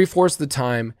 3/4 of the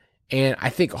time. And I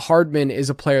think Hardman is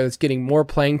a player that's getting more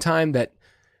playing time that,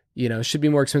 should be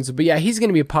more expensive. But yeah, he's going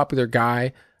to be a popular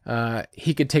guy.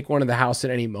 He could take one to the house at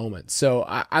any moment. So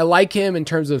I like him in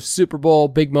terms of Super Bowl,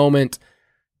 big moment.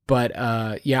 But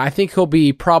I think he'll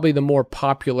be probably the more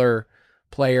popular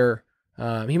player.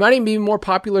 He might even be more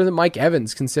popular than Mike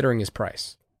Evans considering his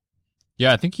price.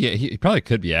 Yeah, I think he probably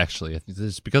could be actually.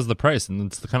 It's because of the price, and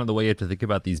it's kind of the way you have to think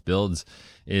about these builds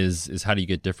is how do you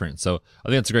get different. So I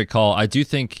think that's a great call. I do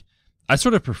think I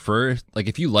sort of prefer, like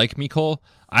if you like Mecole,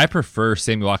 I prefer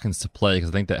Sammy Watkins to play because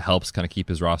I think that helps kind of keep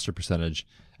his roster percentage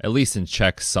at least in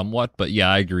check somewhat. But yeah,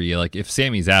 I agree. Like if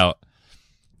Sammy's out,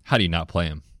 how do you not play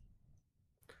him?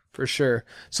 For sure.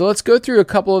 So let's go through a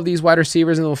couple of these wide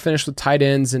receivers and we'll finish with tight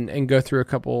ends and go through a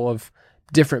couple of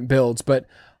different builds. But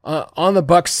on the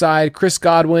Bucs side, Chris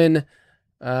Godwin,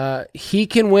 he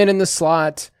can win in the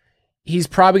slot. He's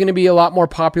probably going to be a lot more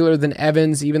popular than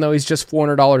Evans, even though he's just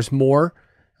 $400 more.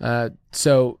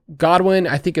 So Godwin,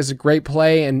 I think, is a great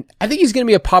play, and I think he's going to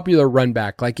be a popular run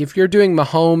back. Like if you're doing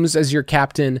Mahomes as your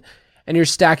captain and you're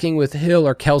stacking with Hill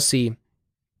or Kelsey,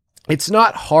 it's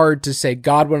not hard to say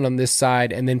Godwin on this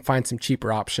side and then find some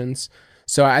cheaper options.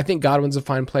 So I think Godwin's a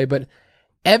fine play, but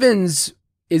Evans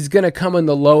is going to come in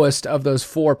the lowest of those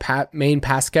 4 main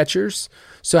pass catchers.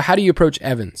 So how do you approach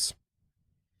Evans?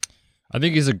 I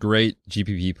think he's a great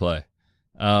GPP play.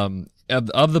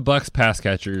 Of the Bucs pass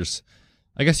catchers,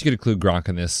 I guess you could include Gronk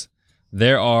in this.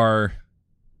 There are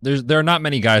not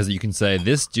many guys that you can say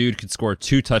this dude could score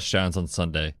 2 touchdowns on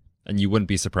Sunday and you wouldn't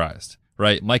be surprised,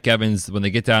 right? Mike Evans, when they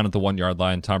get down at the 1 yard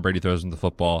line, Tom Brady throws him the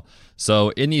football. So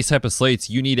in these type of slates,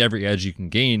 you need every edge you can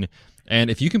gain. And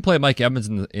if you can play Mike Evans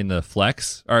in the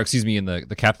flex, or excuse me, in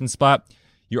the captain spot,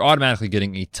 you're automatically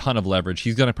getting a ton of leverage.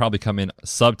 He's going to probably come in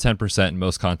sub 10% in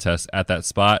most contests at that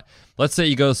spot. Let's say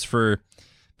he goes for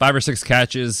 5 or 6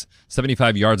 catches,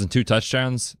 75 yards and 2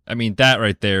 touchdowns. I mean, that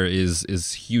right there is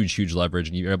huge, huge leverage,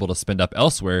 and you're able to spend up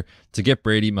elsewhere to get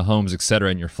Brady, Mahomes,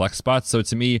 etc. in your flex spots. So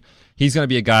to me, he's going to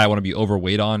be a guy I want to be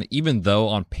overweight on, even though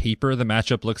on paper the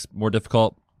matchup looks more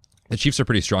difficult. The Chiefs are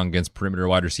pretty strong against perimeter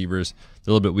wide receivers.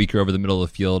 They're a little bit weaker over the middle of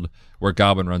the field where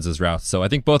Godwin runs his routes. So I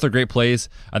think both are great plays.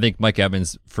 I think Mike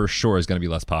Evans for sure is going to be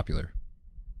less popular.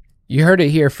 You heard it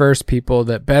here first, people,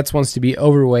 that Betts wants to be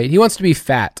overweight. He wants to be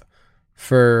fat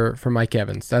for Mike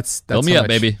Evans. That's fill me up,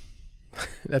 baby.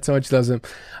 That's how much he loves him.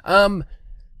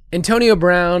 Antonio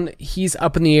Brown, he's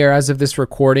up in the air as of this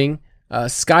recording.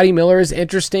 Scotty Miller is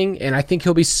interesting, and I think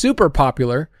he'll be super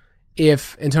popular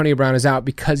if Antonio Brown is out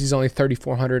because he's only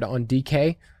 3,400 on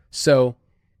DK. So,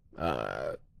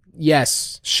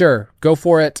 yes, sure, go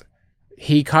for it.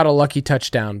 He caught a lucky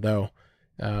touchdown though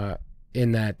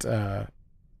in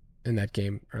that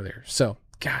game earlier. So,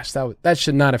 gosh, that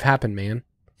should not have happened, man.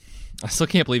 I still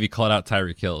can't believe he called out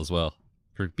Tyreek Hill as well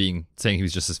for saying he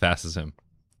was just as fast as him.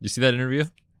 You see that interview?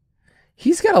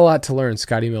 He's got a lot to learn,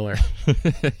 Scotty Miller.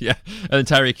 Yeah. And then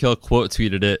Tyreek Hill quote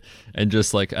tweeted it and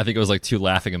just I think it was 2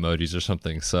 laughing emojis or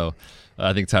something. So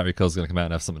I think Tyreek Hill's going to come out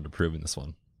and have something to prove in this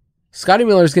one. Scotty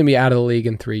Miller is going to be out of the league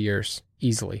in 3 years,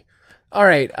 easily. All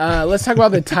right, let's talk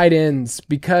about the tight ends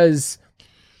because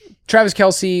Travis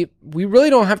Kelce, we really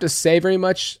don't have to say very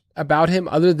much about him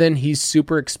other than he's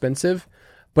super expensive.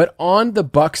 But on the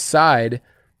Bucs side,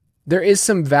 there is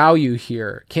some value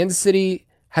here. Kansas City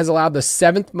has allowed the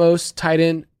 7th most tight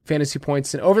end fantasy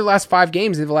points. And over the last 5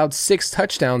 games, they've allowed 6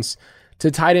 touchdowns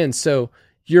to tight ends. So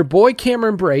your boy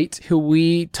Cameron Brate, who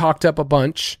we talked up a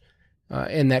bunch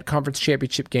in that conference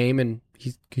championship game, and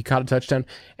he caught a touchdown.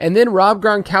 And then Rob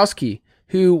Gronkowski,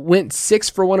 who went 6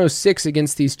 for 106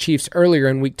 against these Chiefs earlier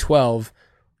in week 12.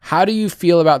 How do you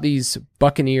feel about these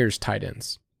Buccaneers tight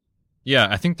ends? Yeah,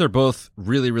 I think they're both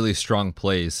really, really strong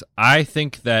plays. I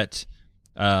think that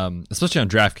especially on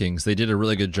DraftKings, they did a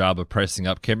really good job of pricing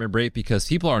up Cameron Brate because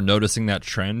people are noticing that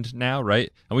trend now,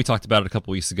 right? And we talked about it a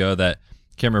couple weeks ago that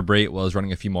Cameron Brate was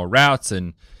running a few more routes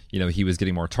and he was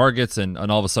getting more targets, and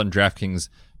all of a sudden DraftKings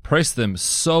priced them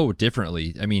so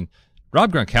differently. I mean,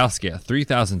 Rob Gronkowski at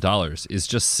 $3,000 is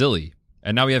just silly.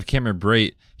 And now we have Cameron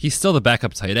Brate. He's still the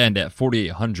backup tight end at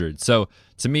 $4,800. So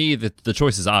to me, the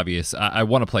choice is obvious. I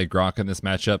want to play Gronk in this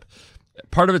matchup.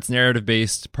 Part of it's narrative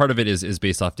based. Part of it is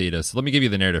based off data. So let me give you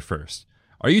the narrative first.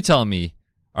 Are you telling me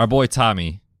our boy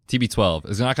Tommy, TB12,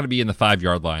 is not going to be in the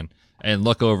 5-yard line and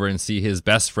look over and see his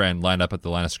best friend lined up at the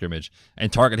line of scrimmage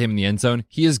and target him in the end zone?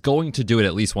 He is going to do it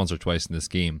at least once or twice in this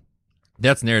game.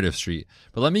 That's narrative street.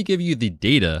 But let me give you the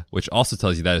data, which also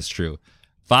tells you that is true.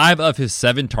 5 of his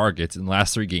 7 targets in the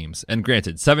last 3 games. And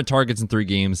granted, 7 targets in 3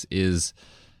 games is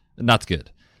not good.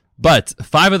 But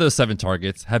 5 of those 7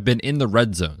 targets have been in the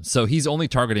red zone. So he's only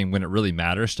targeting when it really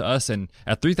matters to us. And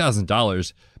at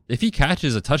 $3,000, if he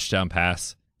catches a touchdown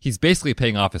pass, he's basically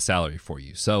paying off his salary for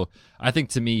you. So I think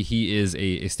to me, he is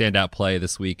a standout play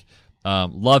this week.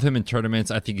 Love him in tournaments.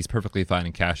 I think he's perfectly fine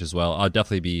in cash as well. I'll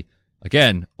definitely be,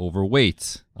 again,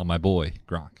 overweight on my boy,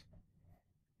 Gronk.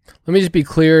 Let me just be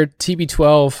clear,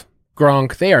 TB12,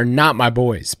 Gronk, they are not my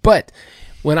boys. But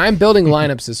when I'm building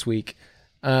lineups this week,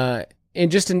 and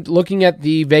just in looking at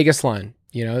the Vegas line,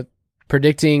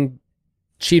 predicting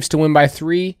Chiefs to win by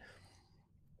 3,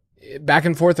 back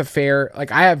and forth affair.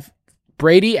 Like I have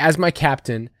Brady as my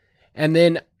captain, and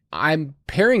then I'm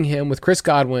pairing him with Chris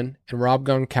Godwin and Rob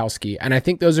Gronkowski. And I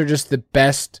think those are just the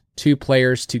best 2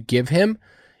 players to give him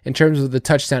in terms of the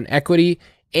touchdown equity.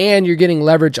 And you're getting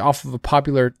leverage off of a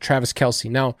popular Travis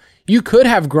Kelce. Now, you could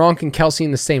have Gronk and Kelce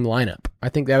in the same lineup. I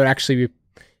think that would actually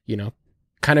be,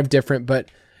 kind of different. But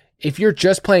if you're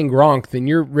just playing Gronk, then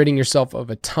you're ridding yourself of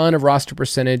a ton of roster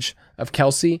percentage of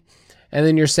Kelce. And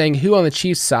then you're saying who on the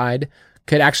Chiefs side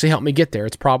could actually help me get there.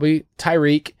 It's probably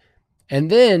Tyreek. And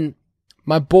then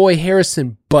my boy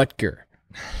Harrison Butker.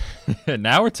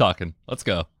 Now we're talking. Let's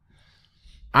go.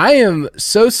 I am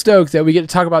so stoked that we get to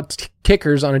talk about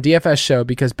kickers on a DFS show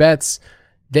because bets,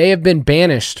 they have been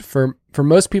banished for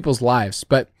most people's lives.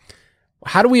 But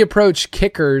how do we approach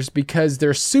kickers? Because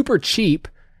they're super cheap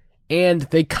and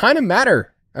they kind of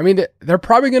matter. I mean, they're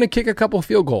probably going to kick a couple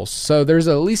field goals. So there's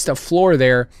at least a floor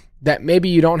there that maybe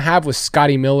you don't have with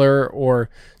Scotty Miller or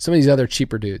some of these other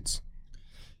cheaper dudes.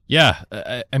 Yeah.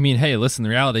 I mean, hey, listen, the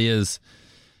reality is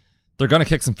they're going to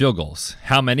kick some field goals.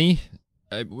 How many?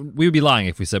 We would be lying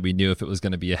if we said we knew if it was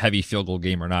going to be a heavy field goal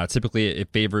game or not. Typically,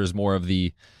 it favors more of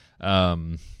the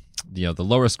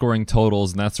lower scoring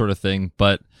totals and that sort of thing.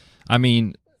 But I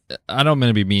mean, I don't mean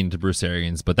to be mean to Bruce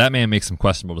Arians, but that man makes some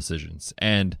questionable decisions.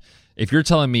 And if you're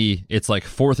telling me it's like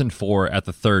 4th and 4 at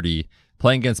the 30,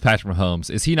 playing against Patrick Mahomes,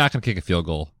 is he not going to kick a field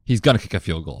goal? He's going to kick a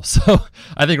field goal. So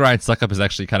I think Ryan Suckup is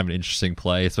actually kind of an interesting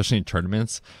play, especially in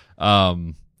tournaments.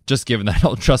 Just given that I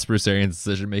don't trust Bruce Arians'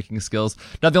 decision-making skills.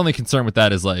 Now, the only concern with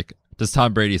that is, does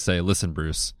Tom Brady say, listen,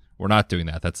 Bruce, we're not doing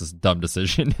that. That's a dumb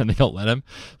decision, and they don't let him.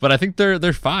 But I think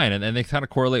they're fine, and they kind of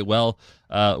correlate well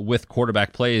with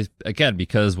quarterback plays, again,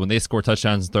 because when they score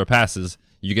touchdowns and throw passes,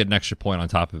 you get an extra point on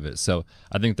top of it. So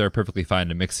I think they're perfectly fine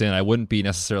to mix in. I wouldn't be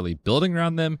necessarily building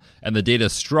around them, and the data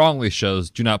strongly shows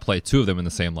do not play two of them in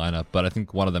the same lineup, but I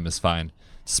think one of them is fine.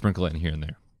 Sprinkle it in here and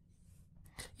there.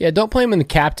 Yeah, don't play him in the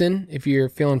captain if you're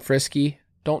feeling frisky.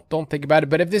 Don't think about it.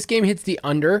 But if this game hits the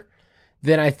under,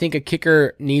 then I think a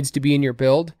kicker needs to be in your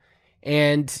build.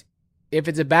 And if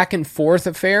it's a back and forth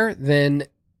affair, then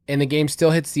and the game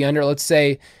still hits the under, let's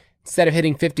say instead of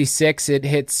hitting 56, it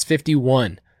hits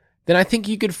 51, then I think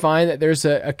you could find that there's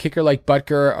a kicker like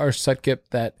Butker or Sutcliffe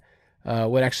that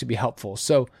would actually be helpful.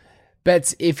 So,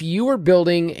 Betts, if you were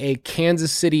building a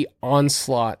Kansas City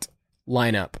onslaught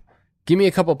lineup, give me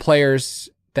a couple players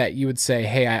that you would say,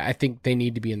 hey, I think they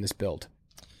need to be in this build.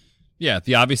 Yeah,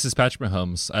 the obvious is Patrick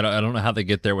Mahomes. I don't know how they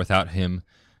get there without him.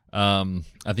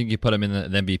 I think you put him in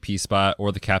the MVP spot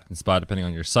or the captain spot, depending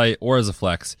on your site, or as a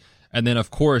flex. And then,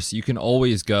 of course, you can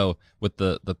always go with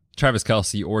the Travis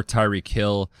Kelce or Tyreek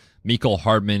Hill, Mecole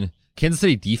Hardman. Kansas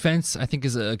City defense, I think,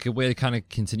 is a good way to kind of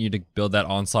continue to build that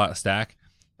onslaught stack.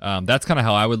 That's kind of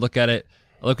how I would look at it.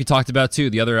 Like we talked about, too,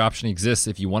 the other option exists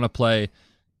if you want to play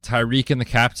Tyreek in the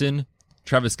captain,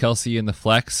 Travis Kelce in the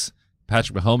flex,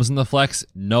 Patrick Mahomes in the flex.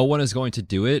 No one is going to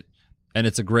do it, and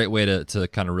it's a great way to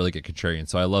kind of really get contrarian.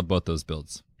 So I love both those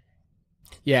builds.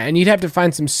 Yeah, and you'd have to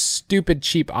find some stupid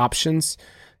cheap options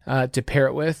to pair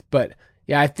it with. But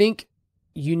yeah, I think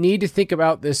you need to think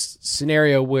about this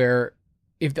scenario where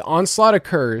if the onslaught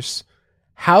occurs,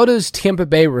 how does Tampa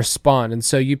Bay respond? And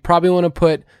so you probably want to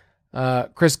put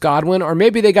Chris Godwin, or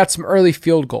maybe they got some early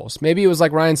field goals. Maybe it was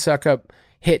like Ryan Succop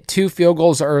hit 2 field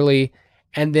goals early,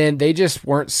 and then they just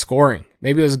weren't scoring.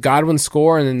 Maybe it was Godwin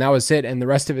score, and then that was it, and the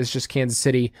rest of it is just Kansas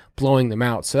City blowing them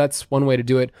out. So that's one way to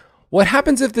do it. What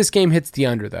happens if this game hits the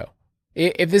under, though?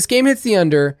 If this game hits the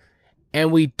under,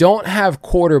 and we don't have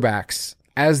quarterbacks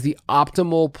as the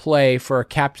optimal play for a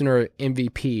captain or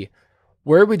MVP,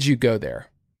 where would you go there?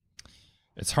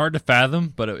 It's hard to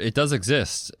fathom, but it does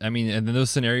exist. I mean, and in those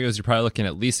scenarios, you're probably looking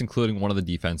at least including one of the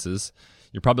defenses.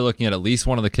 You're probably looking at least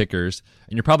one of the kickers,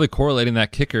 and you're probably correlating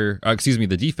that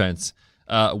the defense,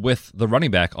 with the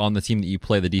running back on the team that you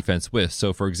play the defense with.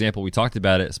 So, for example, we talked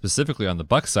about it specifically on the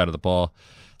Bucs side of the ball.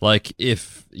 Like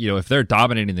if they're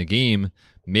dominating the game,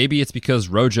 maybe it's because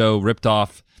Rojo ripped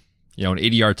off, an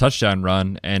 80-yard touchdown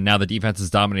run, and now the defense is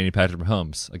dominating Patrick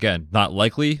Mahomes. Again, not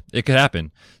likely. It could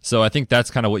happen. So I think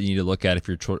that's kind of what you need to look at if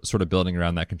you're sort of building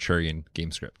around that contrarian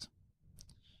game script.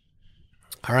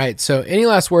 All right. So any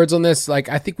last words on this? Like,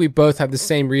 I think we both have the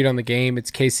same read on the game.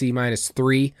 It's KC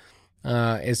 -3.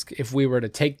 Is if we were to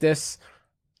take this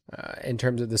in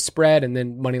terms of the spread, and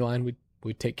then money line,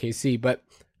 we'd take KC. But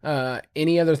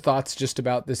any other thoughts just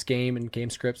about this game and game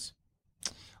scripts?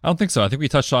 I don't think so. I think we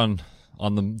touched on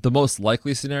the most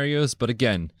likely scenarios. But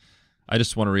again, I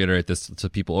just want to reiterate this to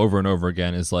people over and over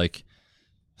again, is like,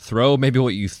 throw maybe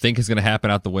what you think is going to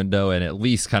happen out the window, and at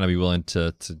least kind of be willing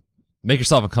to make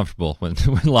yourself uncomfortable when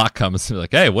lock comes.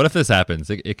 Like, hey, what if this happens?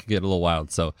 It could get a little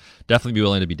wild. So definitely be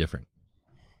willing to be different.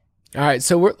 All right,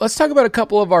 so let's talk about a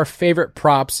couple of our favorite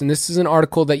props. And this is an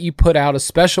article that you put out, a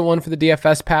special one for the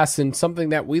DFS Pass, and something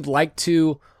that we'd like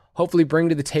to hopefully bring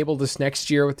to the table this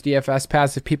next year with the DFS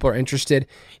Pass if people are interested.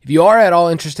 If you are at all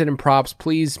interested in props,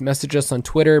 please message us on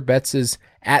Twitter. Betts is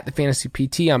at the Fantasy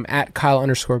PT. I'm at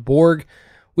Kyle_Borg.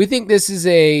 We think this is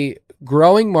a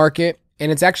growing market,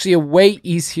 and it's actually a way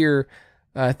easier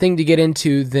thing to get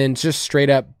into than just straight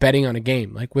up betting on a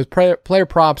game. Like with player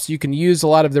props, you can use a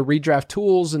lot of the redraft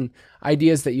tools and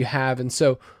ideas that you have. And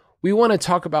so we want to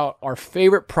talk about our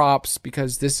favorite props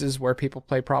because this is where people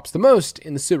play props the most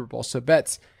in the Super Bowl. So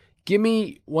Betts, give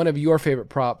me one of your favorite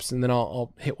props, and then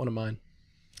I'll hit one of mine.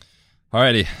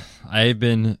 Alrighty. I've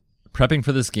been prepping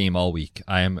for this game all week.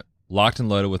 I am locked and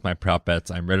loaded with my prop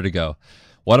bets. I'm ready to go.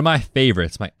 One of my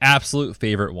favorites, my absolute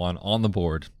favorite one on the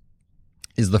board,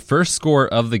 is the first score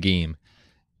of the game,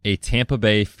 a Tampa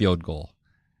Bay field goal.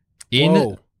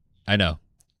 Whoa. I know.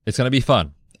 It's going to be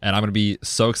fun, and I'm going to be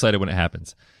so excited when it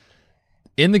happens.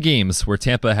 In the games where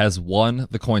Tampa has won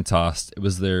the coin toss, it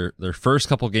was their first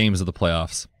couple games of the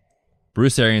playoffs,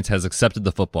 Bruce Arians has accepted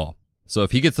the football. So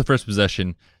if he gets the first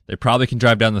possession, they probably can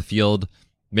drive down the field.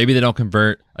 Maybe they don't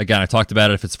convert. Again, I talked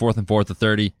about it. If it's 4th and 4 to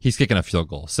 30, he's kicking a field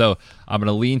goal. So I'm going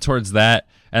to lean towards that.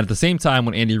 And at the same time,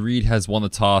 when Andy Reid has won the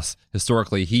toss,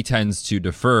 historically, he tends to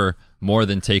defer more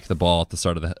than take the ball at the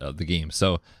start of the game.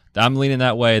 So I'm leaning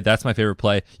that way. That's my favorite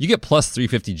play. You get plus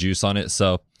 350 juice on it.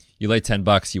 So you lay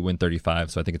 $10, you win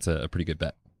 35. So I think it's a pretty good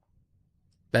bet.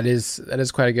 That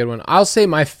is quite a good one. I'll say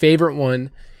my favorite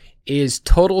one is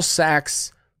total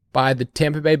sacks by the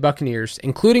Tampa Bay Buccaneers,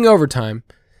 including overtime,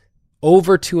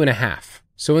 over 2.5.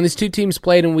 So when these two teams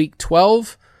played in week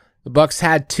 12, The Bucs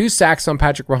had 2 sacks on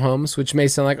Patrick Mahomes, which may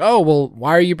sound like, oh, well,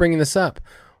 why are you bringing this up?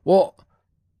 Well,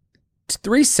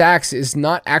 3 sacks is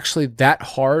not actually that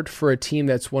hard for a team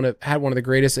that's had one of the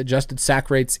greatest adjusted sack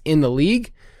rates in the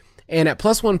league. And at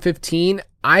plus 115,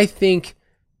 I think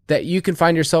that you can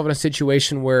find yourself in a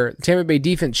situation where the Tampa Bay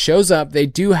defense shows up. They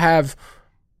do have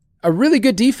a really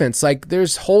good defense. Like,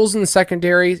 there's holes in the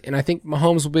secondary, and I think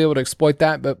Mahomes will be able to exploit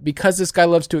that. But because this guy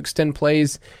loves to extend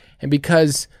plays, and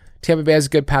because Tampa Bay has a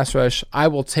good pass rush, I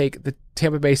will take the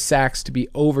Tampa Bay sacks to be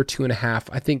over 2.5.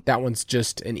 I think that one's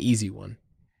just an easy one.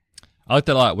 I like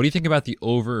that a lot. What do you think about the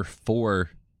over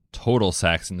 4 total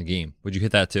sacks in the game? Would you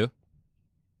hit that too?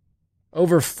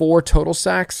 Over 4 total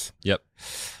sacks? Yep.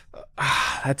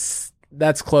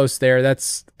 That's close there.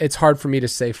 It's hard for me to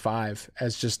say 5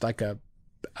 as just like a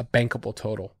bankable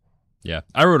total. Yeah,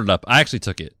 I wrote it up. I actually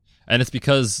took it. And it's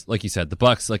because, like you said, the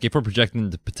Bucs, like if we're projecting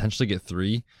them to potentially get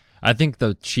 3, I think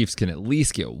the Chiefs can at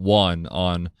least get 1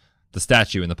 on the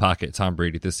statue in the pocket, Tom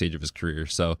Brady, at this stage of his career.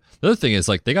 So the other thing is,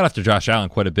 like, they got after Josh Allen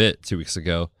quite a bit 2 weeks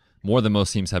ago, more than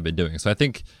most teams have been doing. So I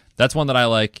think that's one that I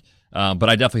like. But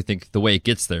I definitely think the way it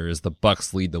gets there is the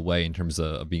Bucs lead the way in terms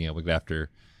of being able to get after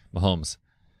Mahomes.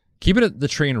 Keeping the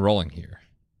train rolling here.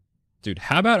 Dude,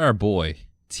 how about our boy,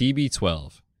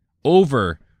 TB12,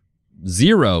 over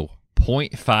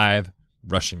 0.5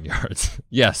 rushing yards?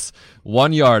 Yes,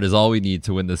 1 yard is all we need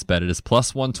to win this bet. It is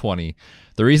plus 120.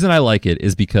 The reason I like it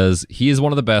is because he is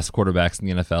one of the best quarterbacks in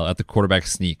the NFL at the quarterback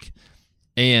sneak.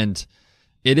 And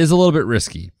it is a little bit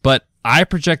risky, but I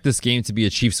project this game to be a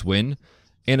Chiefs win.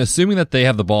 And assuming that they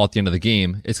have the ball at the end of the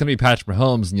game, it's going to be Patrick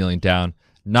Mahomes kneeling down,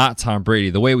 not Tom Brady.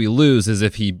 The way we lose is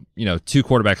if he, 2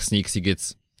 quarterback sneaks, he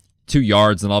gets 2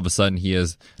 yards, and all of a sudden he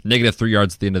has negative 3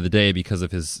 yards at the end of the day because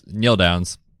of his kneel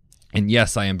downs. And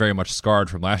yes, I am very much scarred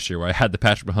from last year where I had the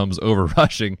Patrick Mahomes over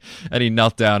rushing and he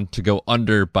knelt down to go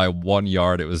under by 1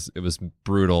 yard. It was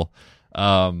brutal.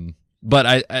 But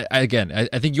I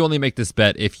think you only make this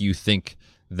bet if you think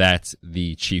that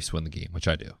the Chiefs win the game, which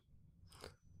I do.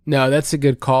 No, that's a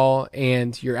good call.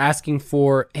 And you're asking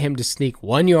for him to sneak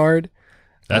 1 yard.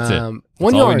 That's it. That's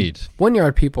 1 all yard. we need. 1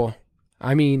 yard, people.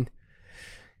 I mean,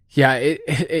 yeah,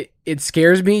 it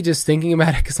scares me just thinking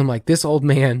about it because I'm like, this old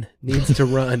man needs to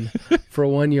run for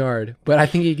 1 yard. But I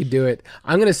think he could do it.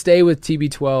 I'm going to stay with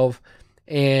TB12,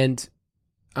 and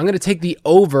I'm going to take the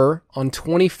over on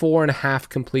 24.5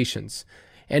 completions.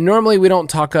 And normally we don't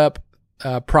talk up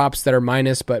props that are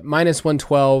minus, but minus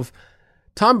 112.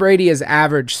 Tom Brady has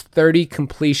averaged 30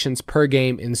 completions per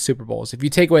game in Super Bowls. If you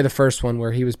take away the first one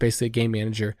where he was basically a game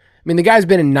manager. I mean, the guy's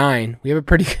been in 9. We have a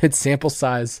pretty good sample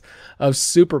size of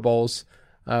Super Bowls,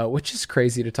 which is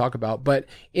crazy to talk about. But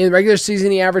in the regular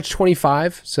season, he averaged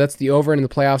 25. So that's the over. And in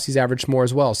the playoffs, he's averaged more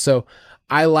as well. So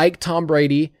I like Tom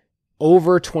Brady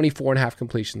over 24.5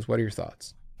 completions. What are your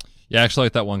thoughts? Yeah, I actually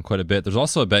like that one quite a bit. There's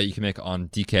also a bet you can make on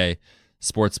DK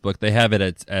Sportsbook. They have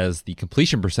it as the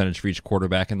completion percentage for each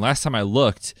quarterback. And last time I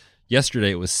looked,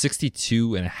 yesterday, it was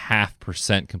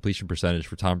 62.5% completion percentage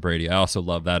for Tom Brady. I also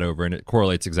love that over, and it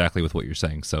correlates exactly with what you're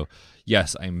saying. So,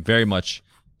 yes, I'm very much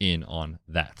in on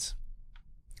that.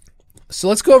 So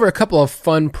let's go over a couple of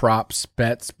fun props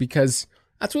bets, because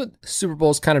that's what Super Bowl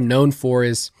is kind of known for,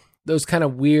 is those kind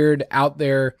of weird out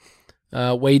there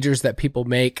wagers that people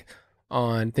make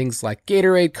on things like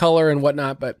Gatorade color and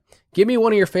whatnot. But give me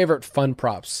one of your favorite fun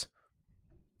props.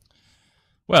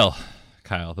 Well,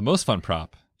 Kyle, the most fun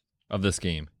prop of this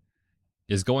game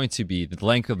is going to be the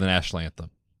length of the national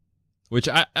anthem, which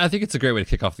I think it's a great way to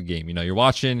kick off the game. You're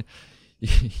watching,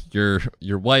 your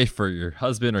wife or your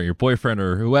husband or your boyfriend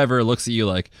or whoever looks at you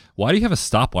like, why do you have a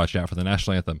stopwatch out for the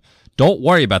national anthem? Don't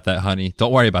worry about that, honey.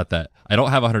 Don't worry about that. I don't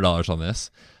have $100 on this.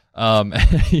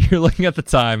 You're looking at the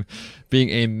time being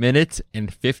 1 minute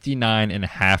and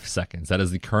 59.5 seconds. That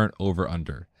is the current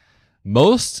over-under.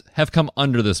 Most have come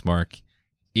under this mark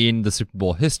in the Super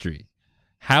Bowl history.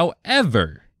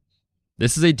 However,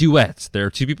 this is a duet. There are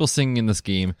 2 people singing in this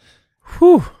game.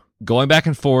 Whew. Going back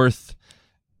and forth.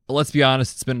 Let's be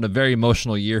honest, it's been a very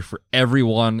emotional year for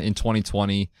everyone in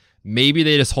 2020. Maybe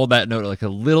they just hold that note like a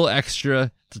little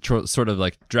extra to sort of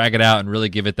like drag it out and really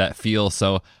give it that feel.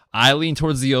 So I lean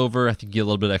towards the over. I think you get a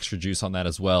little bit extra juice on that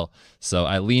as well. So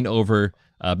I lean over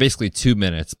basically 2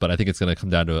 minutes, but I think it's going to come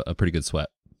down to a pretty good sweat.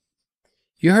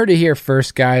 You heard it here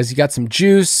first, guys. You got some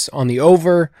juice on the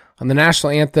over, on the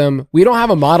national anthem. We don't have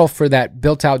a model for that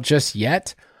built out just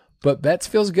yet, but Betts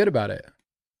feels good about it.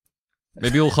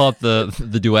 Maybe we'll call it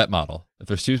the duet model. If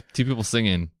there's two people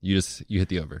singing, you hit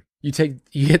the over. You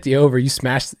hit the over, you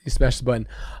smash the button.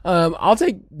 I'll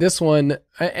take this one.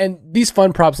 And these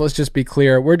fun props, let's just be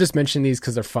clear, we're just mentioning these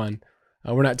because they're fun.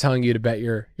 We're not telling you to bet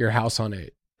your house on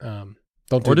it.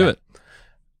 Don't do or do that.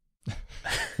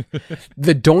 it.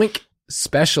 The Doink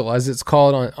Special, as it's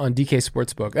called on DK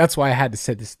Sportsbook. That's why I had to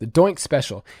say this. The Doink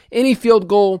Special. Any field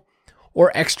goal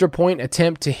or extra point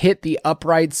attempt to hit the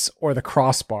uprights or the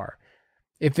crossbar.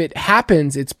 If it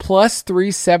happens, it's plus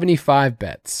 375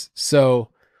 bets. So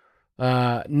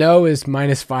no is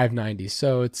minus 590.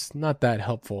 So it's not that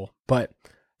helpful, but I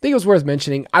think it was worth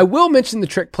mentioning. I will mention the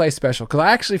Trick Play Special because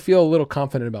I actually feel a little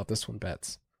confident about this one,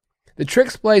 Bets. The Trick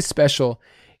Play Special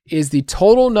is the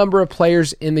total number of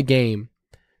players in the game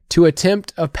to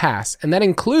attempt a pass, and that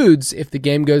includes if the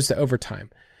game goes to overtime.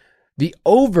 The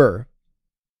over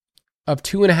of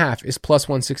 2.5 is plus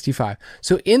 165.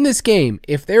 So in this game,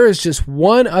 if there is just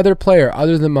one other player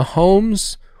other than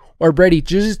Mahomes or Brady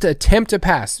just to attempt a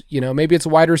pass, maybe it's a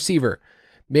wide receiver,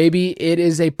 maybe it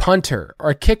is a punter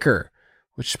or a kicker,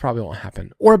 which probably won't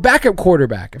happen, or a backup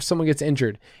quarterback if someone gets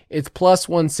injured, it's plus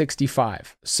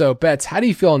 165. So Bets, how do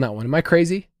you feel on that one? Am I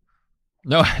crazy?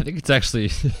 No, I think it's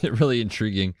actually really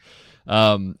intriguing.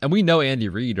 And we know Andy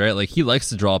Reid, right? Like, he likes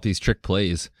to draw up these trick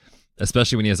plays,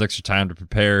 especially when he has extra time to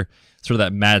prepare. Sort of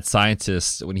that mad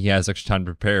scientist, when he has extra time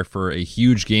to prepare for a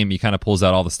huge game, he kind of pulls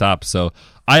out all the stops. So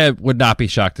I would not be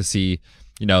shocked to see,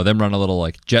 them run a little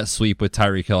like jet sweep with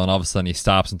Tyreek Hill, and all of a sudden he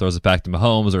stops and throws it back to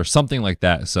Mahomes or something like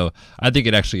that. So I think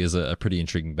it actually is a pretty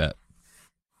intriguing bet.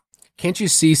 Can't you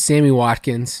see Sammy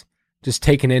Watkins just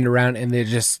taking it around and they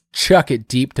just chuck it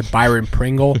deep to Byron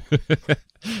Pringle?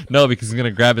 No, because he's going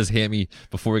to grab his hammy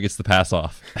before he gets the pass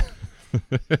off.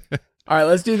 All right,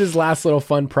 let's do this last little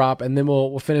fun prop, and then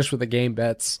we'll finish with the game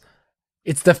bets.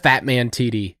 It's the Fat Man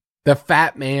TD. The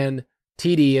Fat Man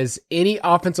TD is any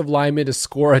offensive lineman to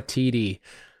score a TD.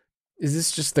 Is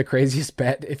this just the craziest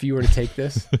bet if you were to take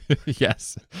this?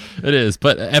 Yes, it is.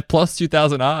 But at plus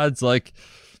 2,000 odds, like,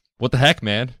 what the heck,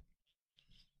 man?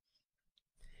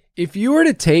 If you were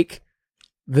to take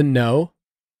the no,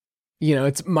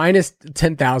 it's minus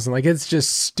 10,000. Like, it's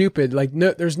just stupid. Like,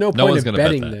 no, there's no point of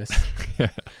betting this.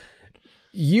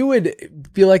 You would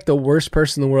feel like the worst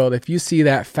person in the world if you see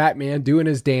that fat man doing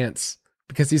his dance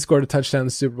because he scored a touchdown in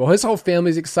the Super Bowl. His whole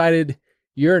family's excited.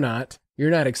 You're not. You're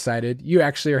not excited. You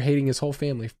actually are hating his whole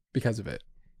family because of it.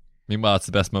 Meanwhile, it's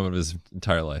the best moment of his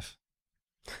entire life.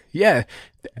 Yeah.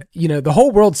 The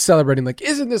whole world's celebrating, like,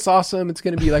 isn't this awesome? It's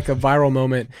going to be like a viral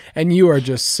moment. And you are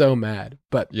just so mad.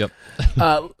 But yep.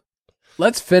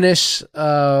 Let's finish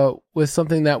with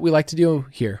something that we like to do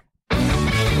here.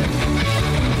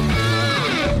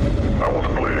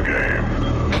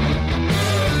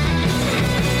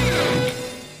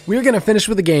 We're going to finish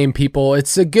with a game, people.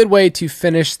 It's a good way to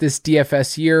finish this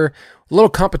DFS year. A little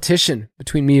competition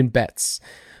between me and Bets.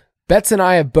 Bets and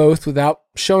I have both, without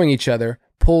showing each other,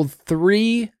 pulled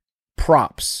 3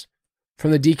 props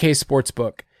from the DK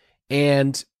Sportsbook.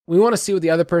 And we want to see what the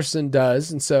other person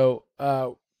does. And so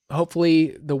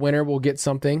hopefully the winner will get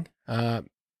something. Maybe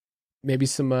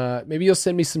you'll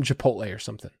send me some Chipotle or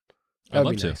something. I'd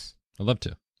love to. Nice. I'd love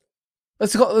to.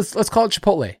 Let's call it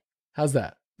Chipotle. How's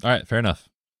that? All right, fair enough.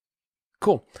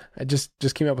 Cool. I just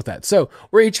came up with that. So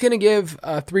we're each going to give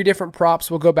 3 different props.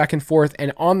 We'll go back and forth,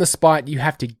 and on the spot, you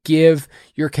have to give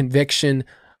your conviction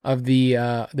of the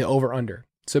over/under.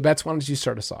 So Bets, why don't you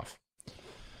start us off?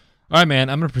 All right,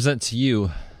 man. I'm going to present to you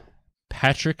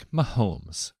Patrick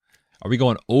Mahomes. Are we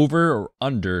going over or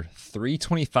under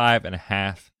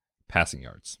 325.5 passing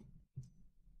yards?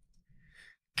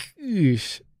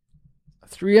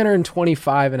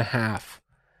 325.5.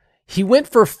 He went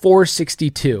for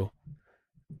 462.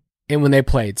 And when they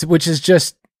played, which is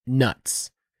just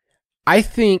nuts. I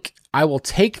think I will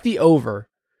take the over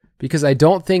because I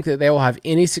don't think that they will have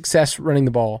any success running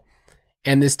the ball.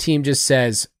 And this team just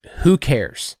says, who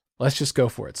cares? Let's just go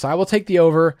for it. So I will take the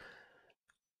over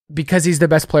because he's the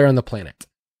best player on the planet.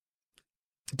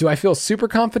 Do I feel super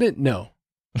confident? No.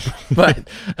 But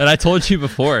and I told you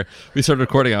before we started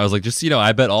recording, I was like, just,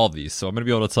 I bet all of these. So I'm going to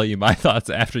be able to tell you my thoughts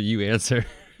after you answer.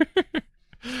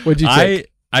 What'd you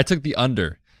take? I took the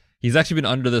under. He's actually been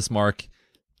under this mark.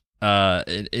 I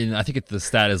think the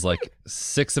stat is like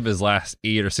 6 of his last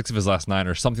 8 or 6 of his last 9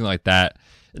 or something like that.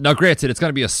 Now, granted, it's going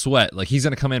to be a sweat. Like, he's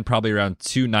going to come in probably around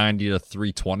 290 to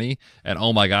 320. And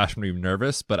oh my gosh, I'm going to be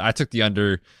nervous. But I took the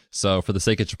under. So for the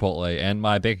sake of Chipotle and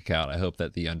my bank account, I hope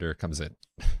that the under comes in.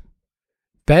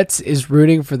 Bets is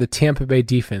rooting for the Tampa Bay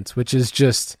defense, which is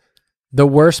just the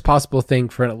worst possible thing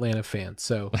for an Atlanta fan.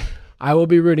 So I will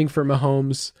be rooting for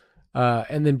Mahomes.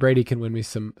 And then Brady can win me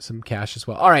some cash as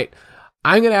well. All right.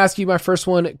 I'm going to ask you my first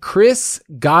one. Chris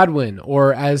Godwin,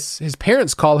 or as his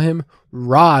parents call him,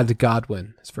 Rod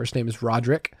Godwin. His first name is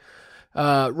Roderick.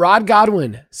 Rod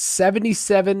Godwin,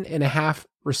 77.5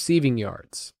 receiving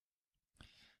yards.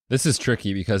 This is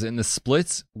tricky because in the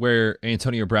splits where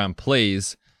Antonio Brown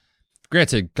plays,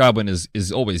 granted, Godwin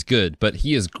is always good, but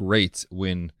he is great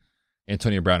when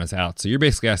Antonio Brown is out. So you're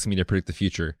basically asking me to predict the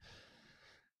future.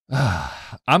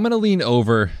 I'm going to lean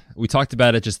over. We talked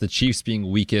about it, just the Chiefs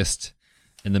being weakest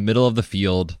in the middle of the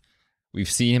field. We've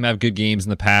seen him have good games in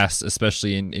the past,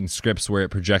 especially in scripts where it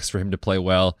projects for him to play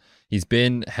well. He's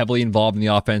been heavily involved in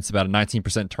the offense, about a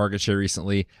 19% target share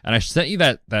recently. And I sent you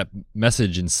that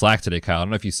message in Slack today, Kyle. I don't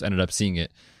know if you ended up seeing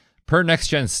it. Per Next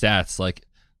Gen Stats, like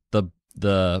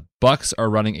the Bucs are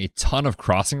running a ton of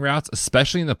crossing routes,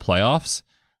 especially in the playoffs.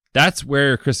 That's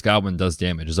where Chris Godwin does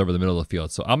damage, is over the middle of the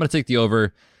field. So I'm going to take the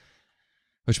over,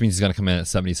 which means he's going to come in at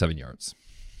 77 yards.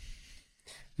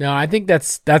 No, I think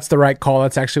that's the right call.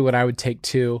 That's actually what I would take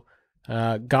too.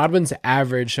 Godwin's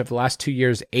average of the last 2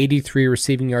 years, 83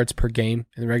 receiving yards per game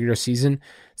in the regular season.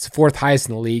 It's the fourth highest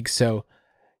in the league. So,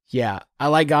 yeah, I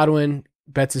like Godwin.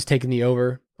 Betts is taking the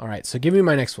over. All right, so give me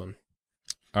my next one.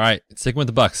 All right, sticking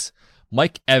with the Bucs.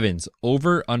 Mike Evans,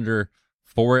 over under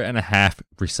 4.5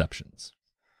 receptions.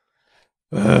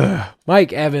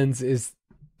 Mike Evans is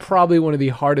probably one of the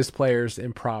hardest players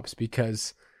in props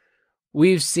because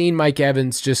we've seen Mike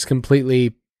Evans just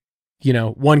completely,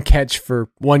 one catch for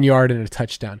 1 yard and a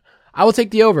touchdown. I will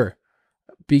take the over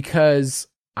because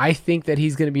I think that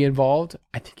he's going to be involved.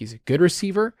 I think he's a good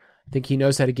receiver. I think he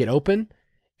knows how to get open,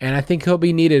 and I think he'll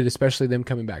be needed, especially them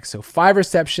coming back. So 5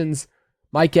 receptions,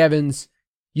 Mike Evans,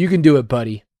 you can do it,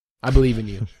 buddy. I believe in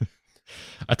you.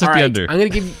 I took the under. I'm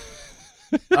going to give you...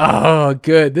 Oh,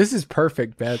 good. This is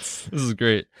perfect, Betts. This is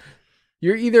great.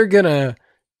 You're either gonna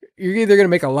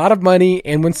make a lot of money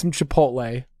and win some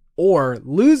Chipotle, or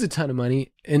lose a ton of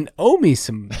money and owe me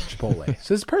some Chipotle. So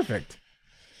this is perfect.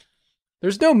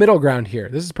 There's no middle ground here.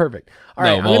 This is perfect. All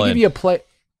right, I'm gonna give you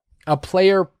a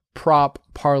player prop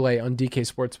parlay on DK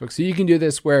Sportsbook. So you can do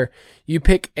this where you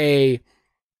pick a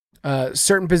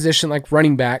certain position like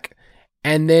running back,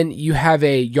 and then you have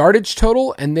a yardage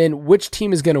total, and then which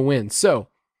team is going to win. So,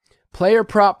 player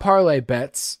prop parlay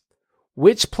bets,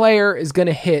 which player is going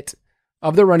to hit,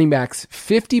 of the running backs,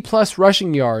 50-plus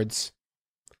rushing yards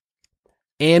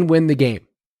and win the game.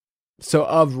 So,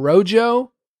 of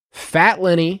Rojo, Fat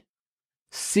Lenny,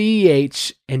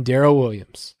 CEH, and Darrell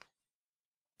Williams.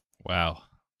 Wow.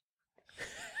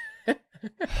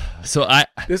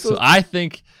 I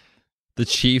think the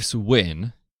Chiefs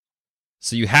win.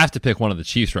 So you have to pick one of the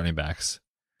Chiefs running backs.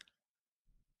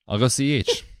 I'll go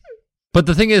CH. But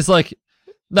the thing is,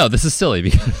 no, this is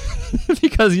silly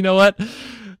because you know what?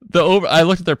 I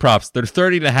looked at their props. They're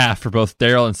 30.5 for both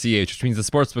Darrell and CH, which means the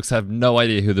sportsbooks have no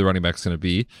idea who the running back's going to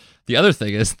be. The other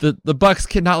thing is the Bucs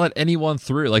cannot let anyone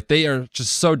through. They are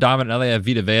just so dominant. Now they have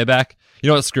Vita Vea back. You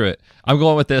know what? Screw it. I'm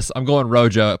going with this. I'm going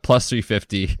Rojo at plus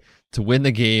 350 to win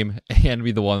the game and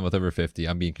be the one with over 50.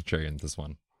 I'm being contrarian with this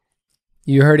one.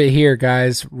 You heard it here,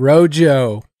 guys.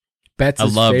 Rojo. Betts'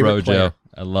 favorite player. I love Rojo.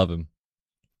 I love him.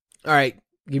 All right.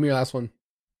 Give me your last one.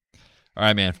 All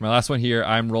right, man. For my last one here,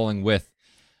 I'm rolling with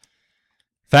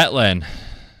Fat Len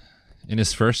in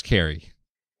his first carry.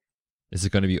 Is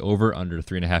it going to be over under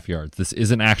 3.5 yards? This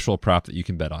is an actual prop that you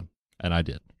can bet on, and I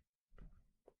did.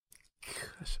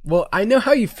 Well, I know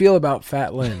how you feel about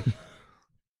Fat Len.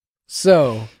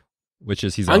 So... Which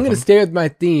is I'm going to stay with my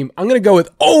theme. I'm going to go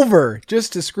with over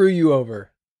just to screw you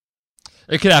over.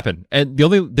 It could happen. And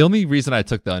the only reason I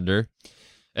took the under,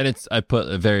 and I put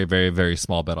a very, very, very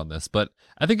small bet on this, but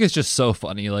I think it's just so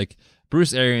funny.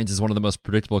 Bruce Arians is one of the most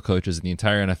predictable coaches in the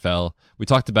entire NFL. We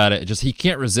talked about it. He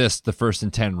can't resist the 1st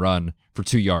and 10 run for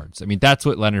 2 yards. I mean, that's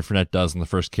what Leonard Fournette does on the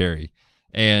first carry.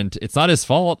 And it's not his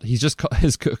fault. He's just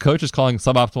his coach is calling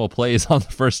suboptimal plays on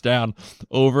the first down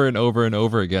over and over and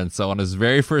over again. So on his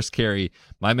very first carry,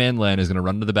 my man Len is going to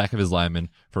run to the back of his lineman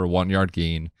for a 1 yard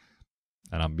gain,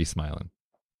 and I'm going to be smiling.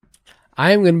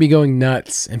 I am going to be going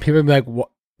nuts, and people will be like, "What?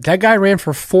 That guy ran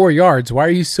for 4 yards. Why are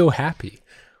you so happy?"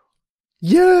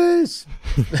 Yes,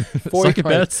 4 Suck it,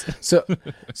 Betts. So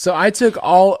I took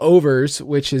all overs,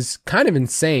 which is kind of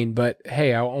insane. But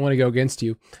hey, I want to go against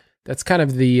you. That's kind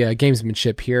of the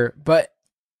gamesmanship here. But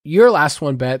your last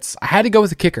one, Betts, I had to go with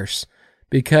the kickers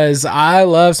because I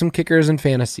love some kickers in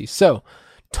fantasy. So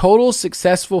total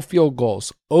successful field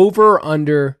goals, over or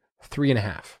under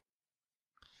 3.5.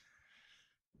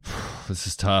 This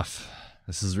is tough.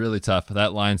 This is really tough.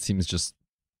 That line seems just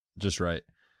right.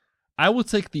 I will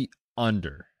take the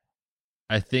under.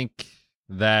 I think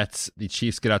that the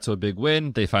Chiefs get out to a big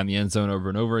win. They find the end zone over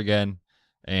and over again.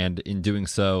 And in doing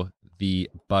so,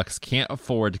 the Bucs can't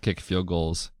afford to kick field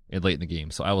goals late in the game.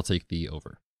 So I will take the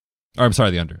over. The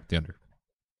under. The under.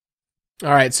 All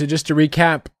right. So just to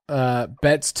recap,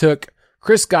 Betts took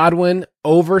Chris Godwin,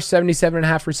 over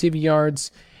 77.5 receiving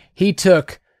yards. He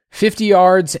took 50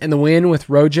 yards and the win with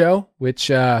Rojo,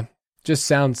 which just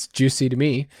sounds juicy to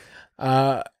me.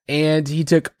 And he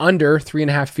took under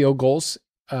 3.5 field goals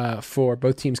for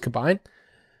both teams combined.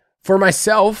 For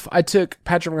myself, I took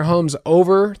Patrick Mahomes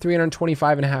over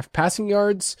 325.5 passing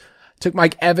yards. Took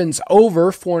Mike Evans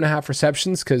over 4.5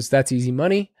 receptions because that's easy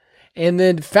money. And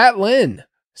then Fat Lynn,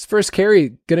 his first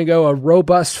carry, going to go a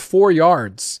robust 4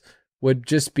 yards. Would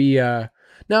just be... Now,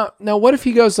 what if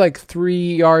he goes like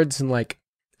 3 yards and like,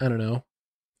 I don't know,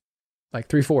 like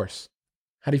 3/4?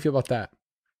 How do you feel about that?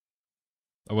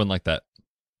 I wouldn't like that.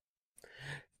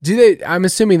 Do they? I'm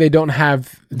assuming they don't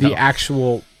have the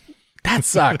actual... That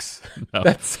sucks. No.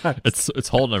 That sucks. It's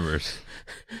whole numbers.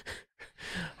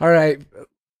 All right.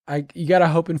 You got to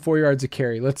hope in 4 yards a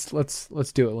carry. Let's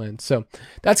do it, Lynn. So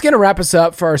that's going to wrap us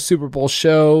up for our Super Bowl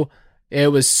show. It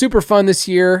was super fun this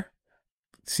year.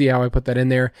 See how I put that in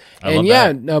there.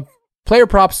 Player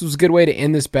props was a good way to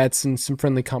end this bets and some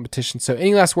friendly competition. So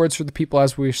any last words for the people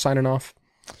as we're signing off?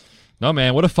 No,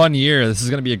 man, what a fun year. This is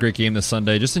going to be a great game this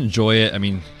Sunday. Just enjoy it. I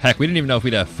mean, heck, we didn't even know if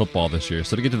we'd have football this year.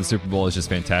 So to get to the Super Bowl is just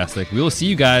fantastic. We will see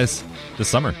you guys this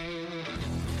summer.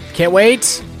 Can't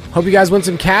wait. Hope you guys win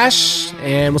some cash,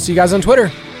 and we'll see you guys on Twitter.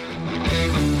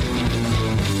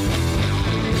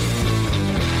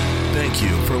 Thank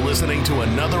you for listening to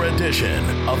another edition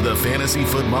of the Fantasy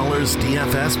Footballers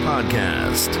DFS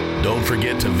podcast. Don't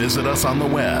forget to visit us on the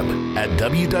web at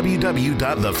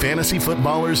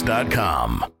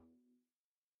www.thefantasyfootballers.com.